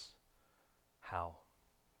question is, how?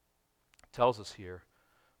 It tells us here,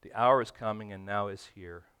 the hour is coming and now is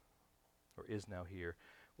here, or is now here,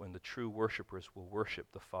 when the true worshipers will worship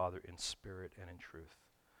the Father in spirit and in truth.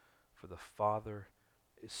 For the Father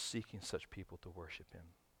is seeking such people to worship Him.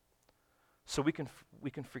 So we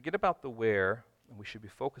can forget about the where, and we should be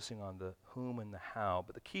focusing on the whom and the how.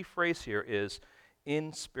 But the key phrase here is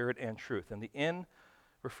in spirit and truth. And the in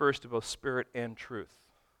refers to both spirit and truth.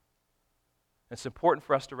 It's important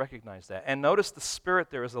for us to recognize that. And notice the Spirit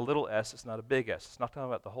there is a little s, it's not a big S. It's not talking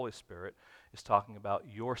about the Holy Spirit, it's talking about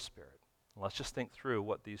your spirit. And let's just think through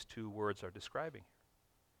what these two words are describing.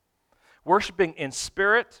 Worshiping in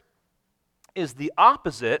spirit is the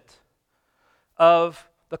opposite of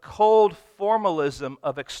the cold formalism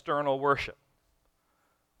of external worship.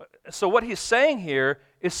 So what he's saying here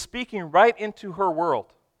is speaking right into her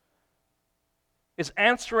world, is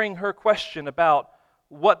answering her question about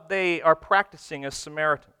what they are practicing as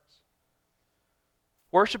Samaritans.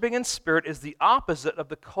 Worshipping in spirit is the opposite of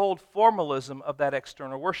the cold formalism of that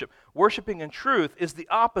external worship. Worshipping in truth is the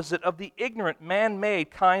opposite of the ignorant,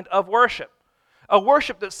 man-made kind of worship. A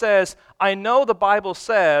worship that says, I know the Bible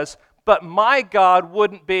says, but my God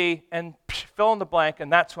wouldn't be, and fill in the blank,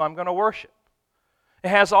 and that's who I'm going to worship. It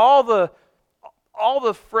has all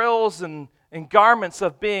the frills and garments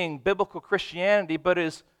of being biblical Christianity, but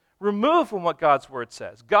is removed from what God's Word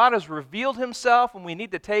says. God has revealed Himself, and we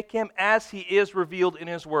need to take Him as He is revealed in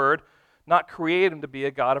His Word, not create Him to be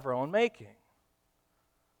a God of our own making.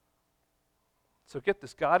 So get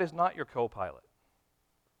this, God is not your co-pilot.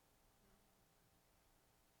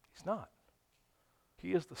 He's not.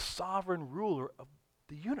 He is the sovereign ruler of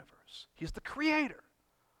the universe. He's the creator.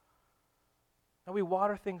 Now we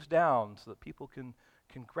water things down so that people can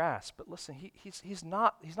grasp, but listen, he's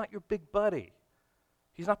not your big buddy.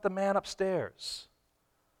 He's not the man upstairs.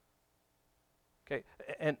 Okay,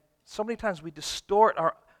 and so many times we distort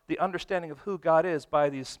the understanding of who God is by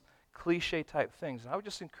these cliche type things. And I would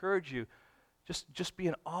just encourage you, just be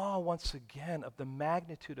in awe once again of the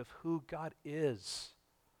magnitude of who God is.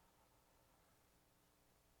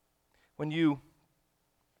 When you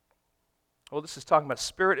Well, this is talking about,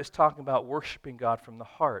 spirit is talking about worshiping God from the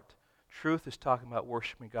heart. Truth is talking about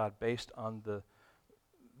worshiping God based on the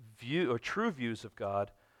view or true views of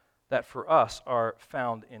God that for us are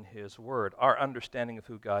found in His Word. Our understanding of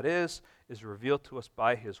who God is revealed to us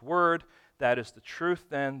by His Word. That is the truth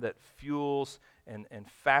then that fuels and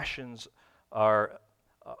fashions our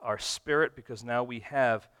spirit, because now we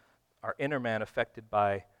have our inner man affected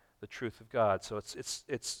by the truth of God. So it's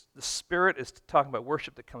the Spirit is talking about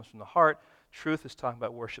worship that comes from the heart. Truth is talking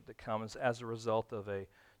about worship that comes as a result of a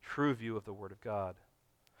true view of the Word of God.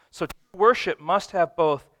 So worship must have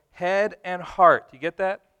both head and heart. You get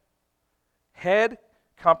that? Head,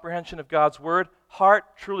 comprehension of God's Word.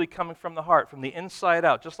 Heart, truly coming from the heart, from the inside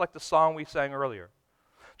out, just like the song we sang earlier.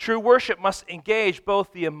 True worship must engage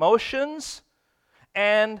both the emotions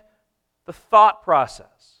and the thought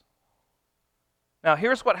process. Now,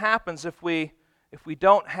 here's what happens if we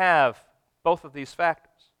don't have both of these factors.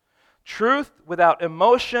 Truth without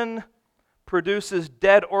emotion produces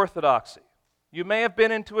dead orthodoxy. You may have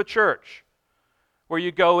been into a church where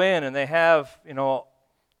you go in and they have,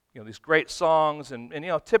 these great songs, and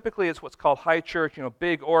typically it's what's called high church,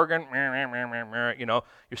 big organ,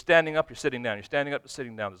 you're standing up, you're sitting down, you're standing up, you're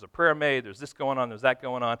sitting down. There's a prayer made, there's this going on, there's that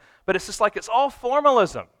going on. But it's just like it's all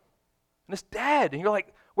formalism. And it's dead. And you're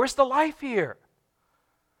like, where's the life here?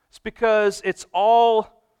 It's because it's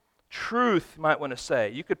all truth, you might want to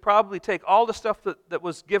say. You could probably take all the stuff that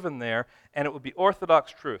was given there, and it would be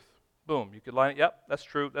orthodox truth. Boom, you could line it, yep, that's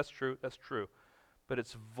true, that's true, that's true. But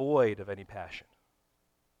it's void of any passion.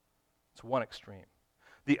 It's one extreme.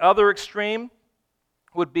 The other extreme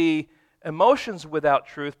would be emotions without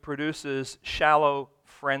truth produces shallow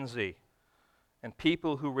frenzy and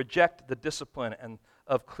people who reject the discipline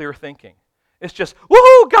of clear thinking. It's just,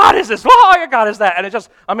 woohoo, God is this, oh, God is that. And it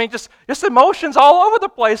just emotions all over the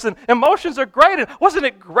place, and emotions are great. And wasn't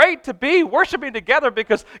it great to be worshiping together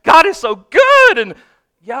because God is so good? And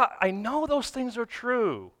yeah, I know those things are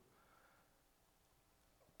true.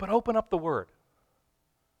 But open up the Word.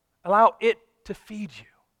 Allow it to feed you.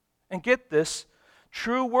 And get this,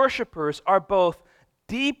 true worshipers are both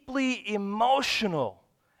deeply emotional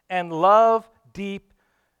and love deep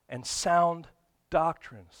and sound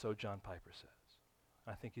doctrine, so John Piper says.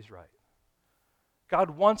 I think he's right. God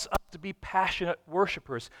wants us to be passionate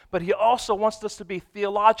worshipers, but He also wants us to be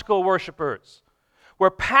theological worshipers. We're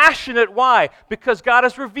passionate, why? Because God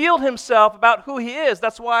has revealed Himself about who He is.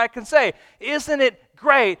 That's why I can say, isn't it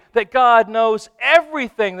great that God knows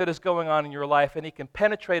everything that is going on in your life and He can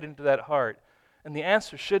penetrate into that heart? And the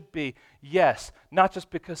answer should be yes, not just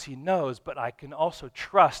because He knows, but I can also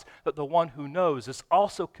trust that the one who knows is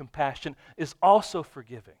also compassionate, is also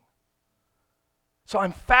forgiving. So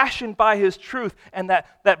I'm fashioned by His truth, and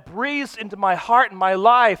that breathes into my heart and my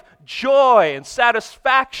life joy and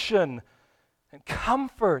satisfaction and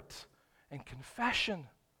comfort and confession.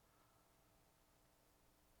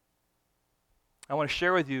 I want to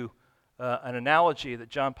share with you an analogy that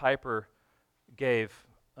John Piper gave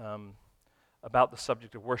about the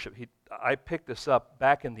subject of worship. I picked this up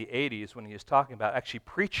back in the 80s when he was talking about actually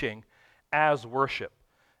preaching as worship.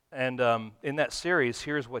 And in that series,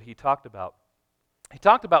 here's what he talked about. He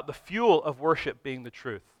talked about the fuel of worship being the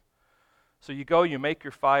truth. So you go, you make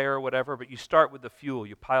your fire or whatever, but you start with the fuel.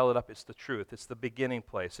 You pile it up. It's the truth. It's the beginning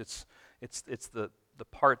place. It's the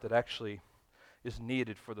part that actually is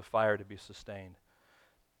needed for the fire to be sustained.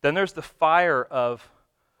 Then there's the fire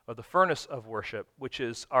or the furnace of worship, which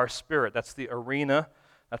is our spirit. That's the arena.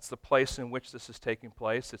 That's the place in which this is taking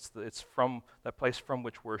place. It's from that place from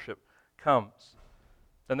which worship comes.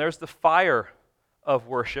 Then there's the fire of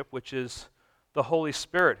worship, which is the Holy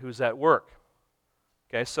Spirit who's at work.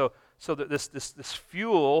 Okay, so that this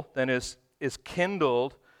fuel then is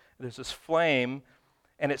kindled. There's this flame,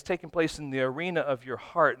 and it's taking place in the arena of your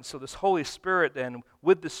heart. And so this Holy Spirit then,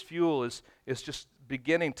 with this fuel, is just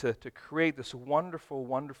beginning to create this wonderful,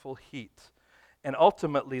 wonderful heat. And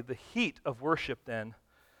ultimately, the heat of worship then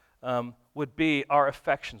would be our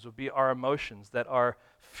affections, would be our emotions that are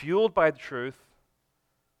fueled by the truth,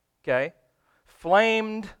 okay,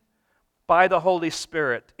 flamed by the Holy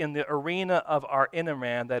Spirit in the arena of our inner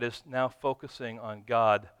man that is now focusing on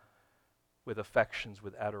God with affections,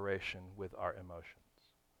 with adoration, with our emotions.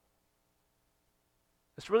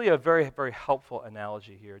 It's really a very, very helpful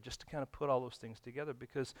analogy here, just to kind of put all those things together,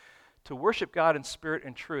 because to worship God in spirit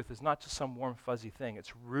and truth is not just some warm, fuzzy thing.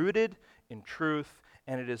 It's rooted in truth,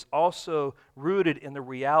 and it is also rooted in the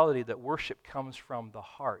reality that worship comes from the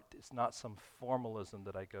heart. It's not some formalism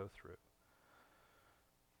that I go through.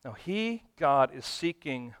 Now, God, is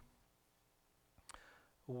seeking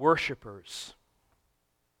worshipers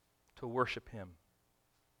to worship Him.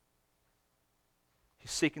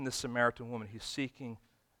 He's seeking the Samaritan woman. He's seeking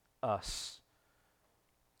us.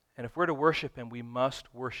 And if we're to worship him, we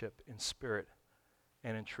must worship in spirit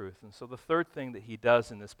and in truth. And so the third thing that he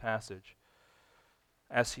does in this passage,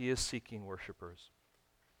 as he is seeking worshipers,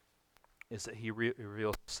 is that he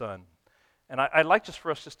reveals the Son. And I'd like just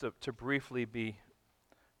for us just to briefly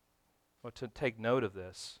to take note of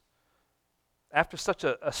this. After such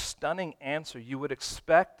a stunning answer, you would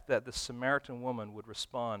expect that the Samaritan woman would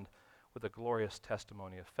respond with a glorious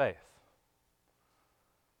testimony of faith.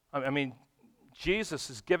 I mean, Jesus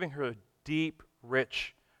is giving her deep,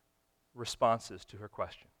 rich responses to her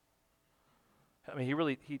question. I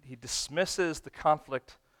mean, he dismisses the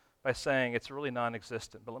conflict by saying it's really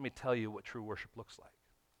non-existent, but let me tell you what true worship looks like.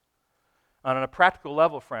 On a practical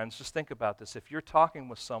level, friends, just think about this. If you're talking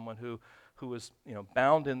with someone who is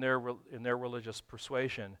bound in their religious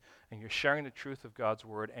persuasion, and you're sharing the truth of God's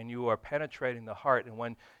word, and you are penetrating the heart, and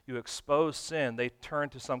when you expose sin, they turn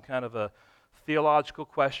to some kind of a theological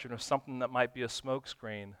question or something that might be a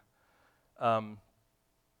smokescreen.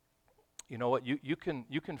 You know what? You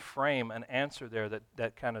can frame an answer there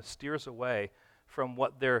that kind of steers away from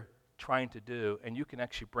what they're trying to do, and you can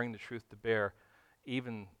actually bring the truth to bear,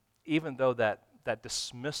 even though that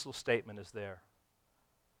dismissal statement is there.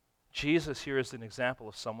 Jesus here is an example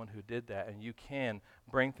of someone who did that, and you can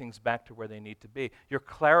bring things back to where they need to be. You're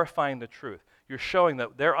clarifying the truth. You're showing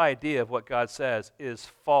that their idea of what God says is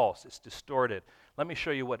false, it's distorted. Let me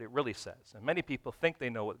show you what it really says. And many people think they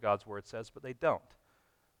know what God's word says, but they don't,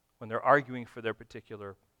 when they're arguing for their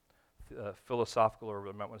particular philosophical, or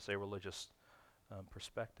I might want to say religious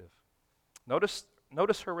perspective. Notice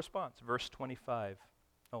her response, verse 25.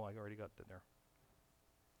 Oh, I already got that there.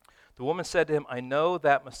 The woman said to him, I know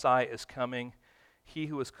that Messiah is coming, he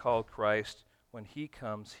who is called Christ. When he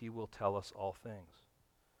comes, he will tell us all things.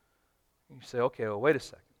 And you say, okay, well, wait a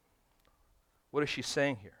second. What is she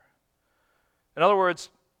saying here? In other words,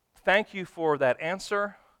 thank you for that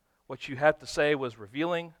answer. What you had to say was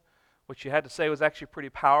revealing. What you had to say was actually pretty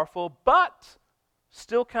powerful, but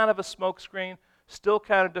still kind of a smokescreen, still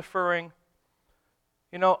kind of deferring.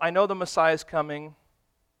 I know the Messiah is coming.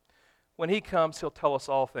 When he comes, he'll tell us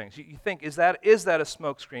all things. You think, is that a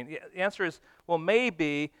smokescreen? The answer is, well,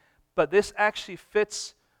 maybe, but this actually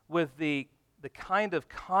fits with the kind of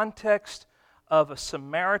context of a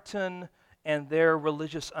Samaritan and their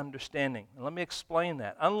religious understanding. And let me explain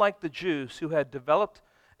that. Unlike the Jews who had developed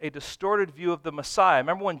a distorted view of the Messiah,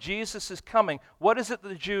 remember when Jesus is coming, what is it that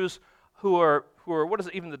the Jews what is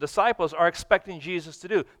it, even the disciples are expecting Jesus to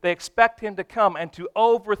do? They expect him to come and to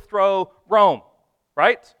overthrow Rome,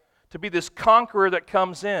 right? To be this conqueror that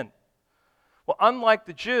comes in. Well, unlike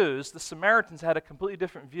the Jews, the Samaritans had a completely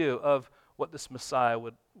different view of what this Messiah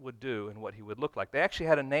would do and what he would look like. They actually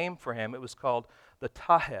had a name for him. It was called the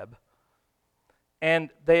Taheb.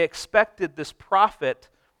 And they expected this prophet,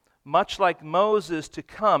 much like Moses, to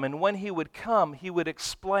come. And when he would come, he would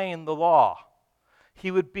explain the law.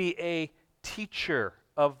 He would be a teacher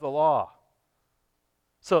of the law.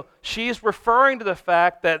 So she's referring to the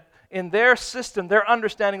fact that in their system, their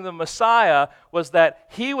understanding of the Messiah was that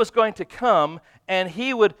he was going to come and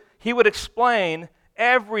he would explain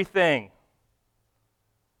everything.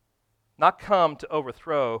 Not come to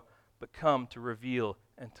overthrow, but come to reveal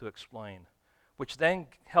and to explain. Which then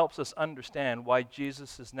helps us understand why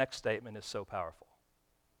Jesus' next statement is so powerful.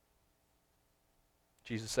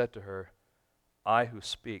 Jesus said to her, I who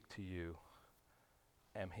speak to you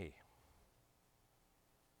am he.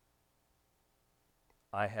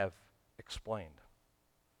 I have explained.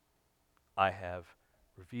 I have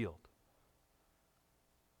revealed.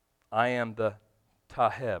 I am the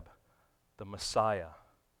Taheb, the Messiah.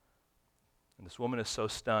 And this woman is so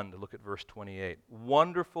stunned to look at verse 28.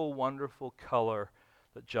 Wonderful, wonderful color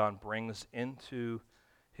that John brings into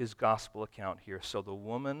his gospel account here. So the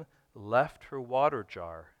woman left her water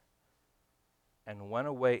jar and went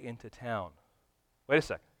away into town. Wait a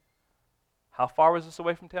second. How far was this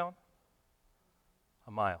away from town?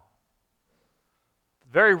 A mile.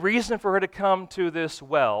 The very reason for her to come to this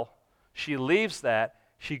well, she leaves that,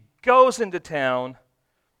 she goes into town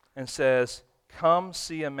and says, come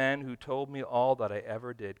see a man who told me all that I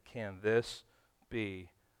ever did. Can this be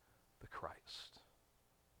the Christ?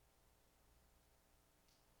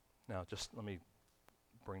 Now, just let me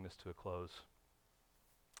bring this to a close.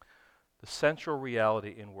 The central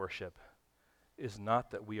reality in worship is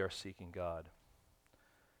not that we are seeking God,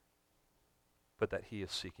 but that he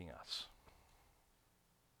is seeking us.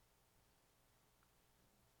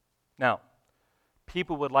 Now,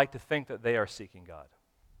 people would like to think that they are seeking God.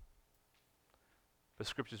 But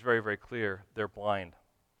Scripture is very, very clear. They're blind.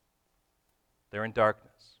 They're in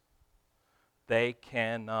darkness. They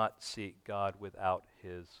cannot seek God without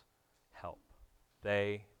his help.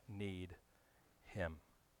 They need him.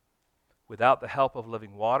 Without the help of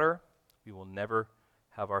living water, we will never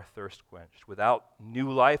have our thirst quenched. Without new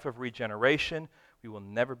life of regeneration, we will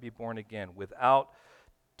never be born again. Without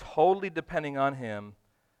totally depending on him,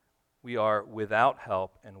 we are without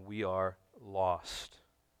help and we are lost.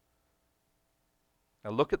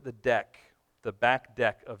 Now look at the deck, the back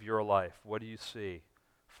deck of your life. What do you see?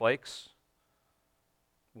 Flakes?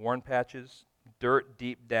 Worn patches? Dirt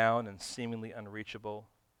deep down and seemingly unreachable?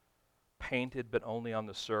 Painted but only on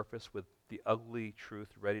the surface with the ugly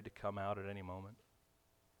truth ready to come out at any moment?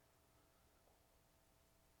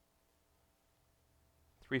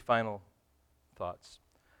 Three final thoughts.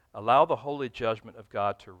 Allow the holy judgment of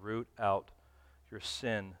God to root out your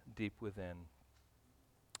sin deep within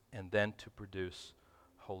and then to produce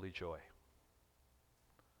holy joy.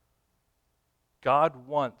 God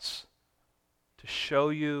wants to show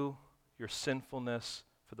you your sinfulness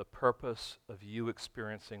for the purpose of you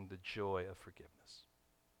experiencing the joy of forgiveness.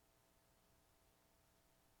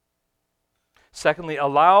 Secondly,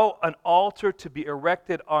 allow an altar to be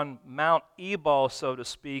erected on Mount Ebal, so to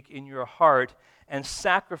speak, in your heart, and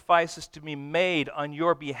sacrifices to be made on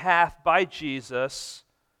your behalf by Jesus,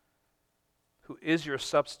 who is your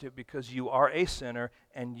substitute, because you are a sinner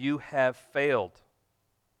and you have failed.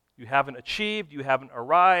 You haven't achieved, you haven't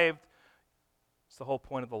arrived. It's the whole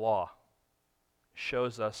point of the law. It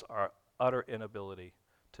shows us our utter inability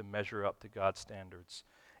to measure up to God's standards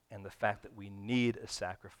and the fact that we need a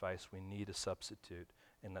sacrifice, we need a substitute,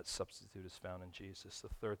 and that substitute is found in Jesus. The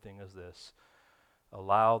third thing is this: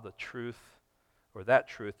 allow the truth, or that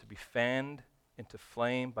truth, to be fanned into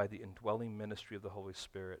flame by the indwelling ministry of the Holy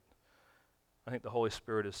Spirit. I think the Holy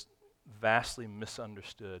Spirit is vastly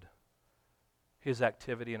misunderstood. His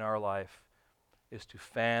activity in our life is to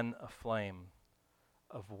fan a flame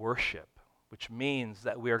of worship, which means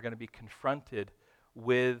that we are going to be confronted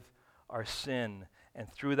with our sin.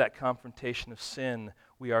 And through that confrontation of sin,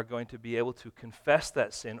 we are going to be able to confess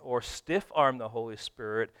that sin or stiff-arm the Holy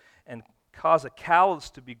Spirit and cause a callus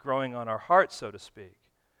to be growing on our hearts, so to speak,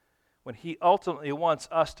 when he ultimately wants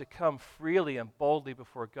us to come freely and boldly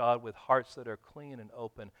before God with hearts that are clean and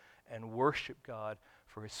open and worship God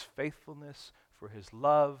for his faithfulness, for his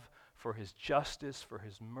love, for his justice, for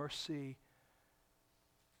his mercy,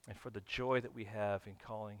 and for the joy that we have in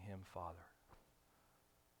calling him Father.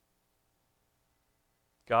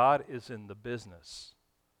 God is in the business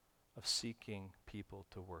of seeking people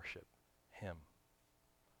to worship him.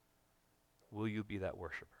 Will you be that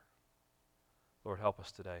worshiper? Lord, help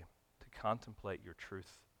us today to contemplate your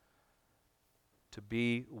truth, to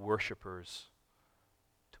be worshipers,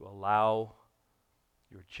 to allow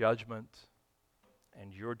your judgment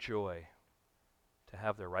and your joy to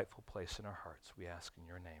have their rightful place in our hearts. We ask in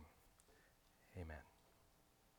your name. Amen.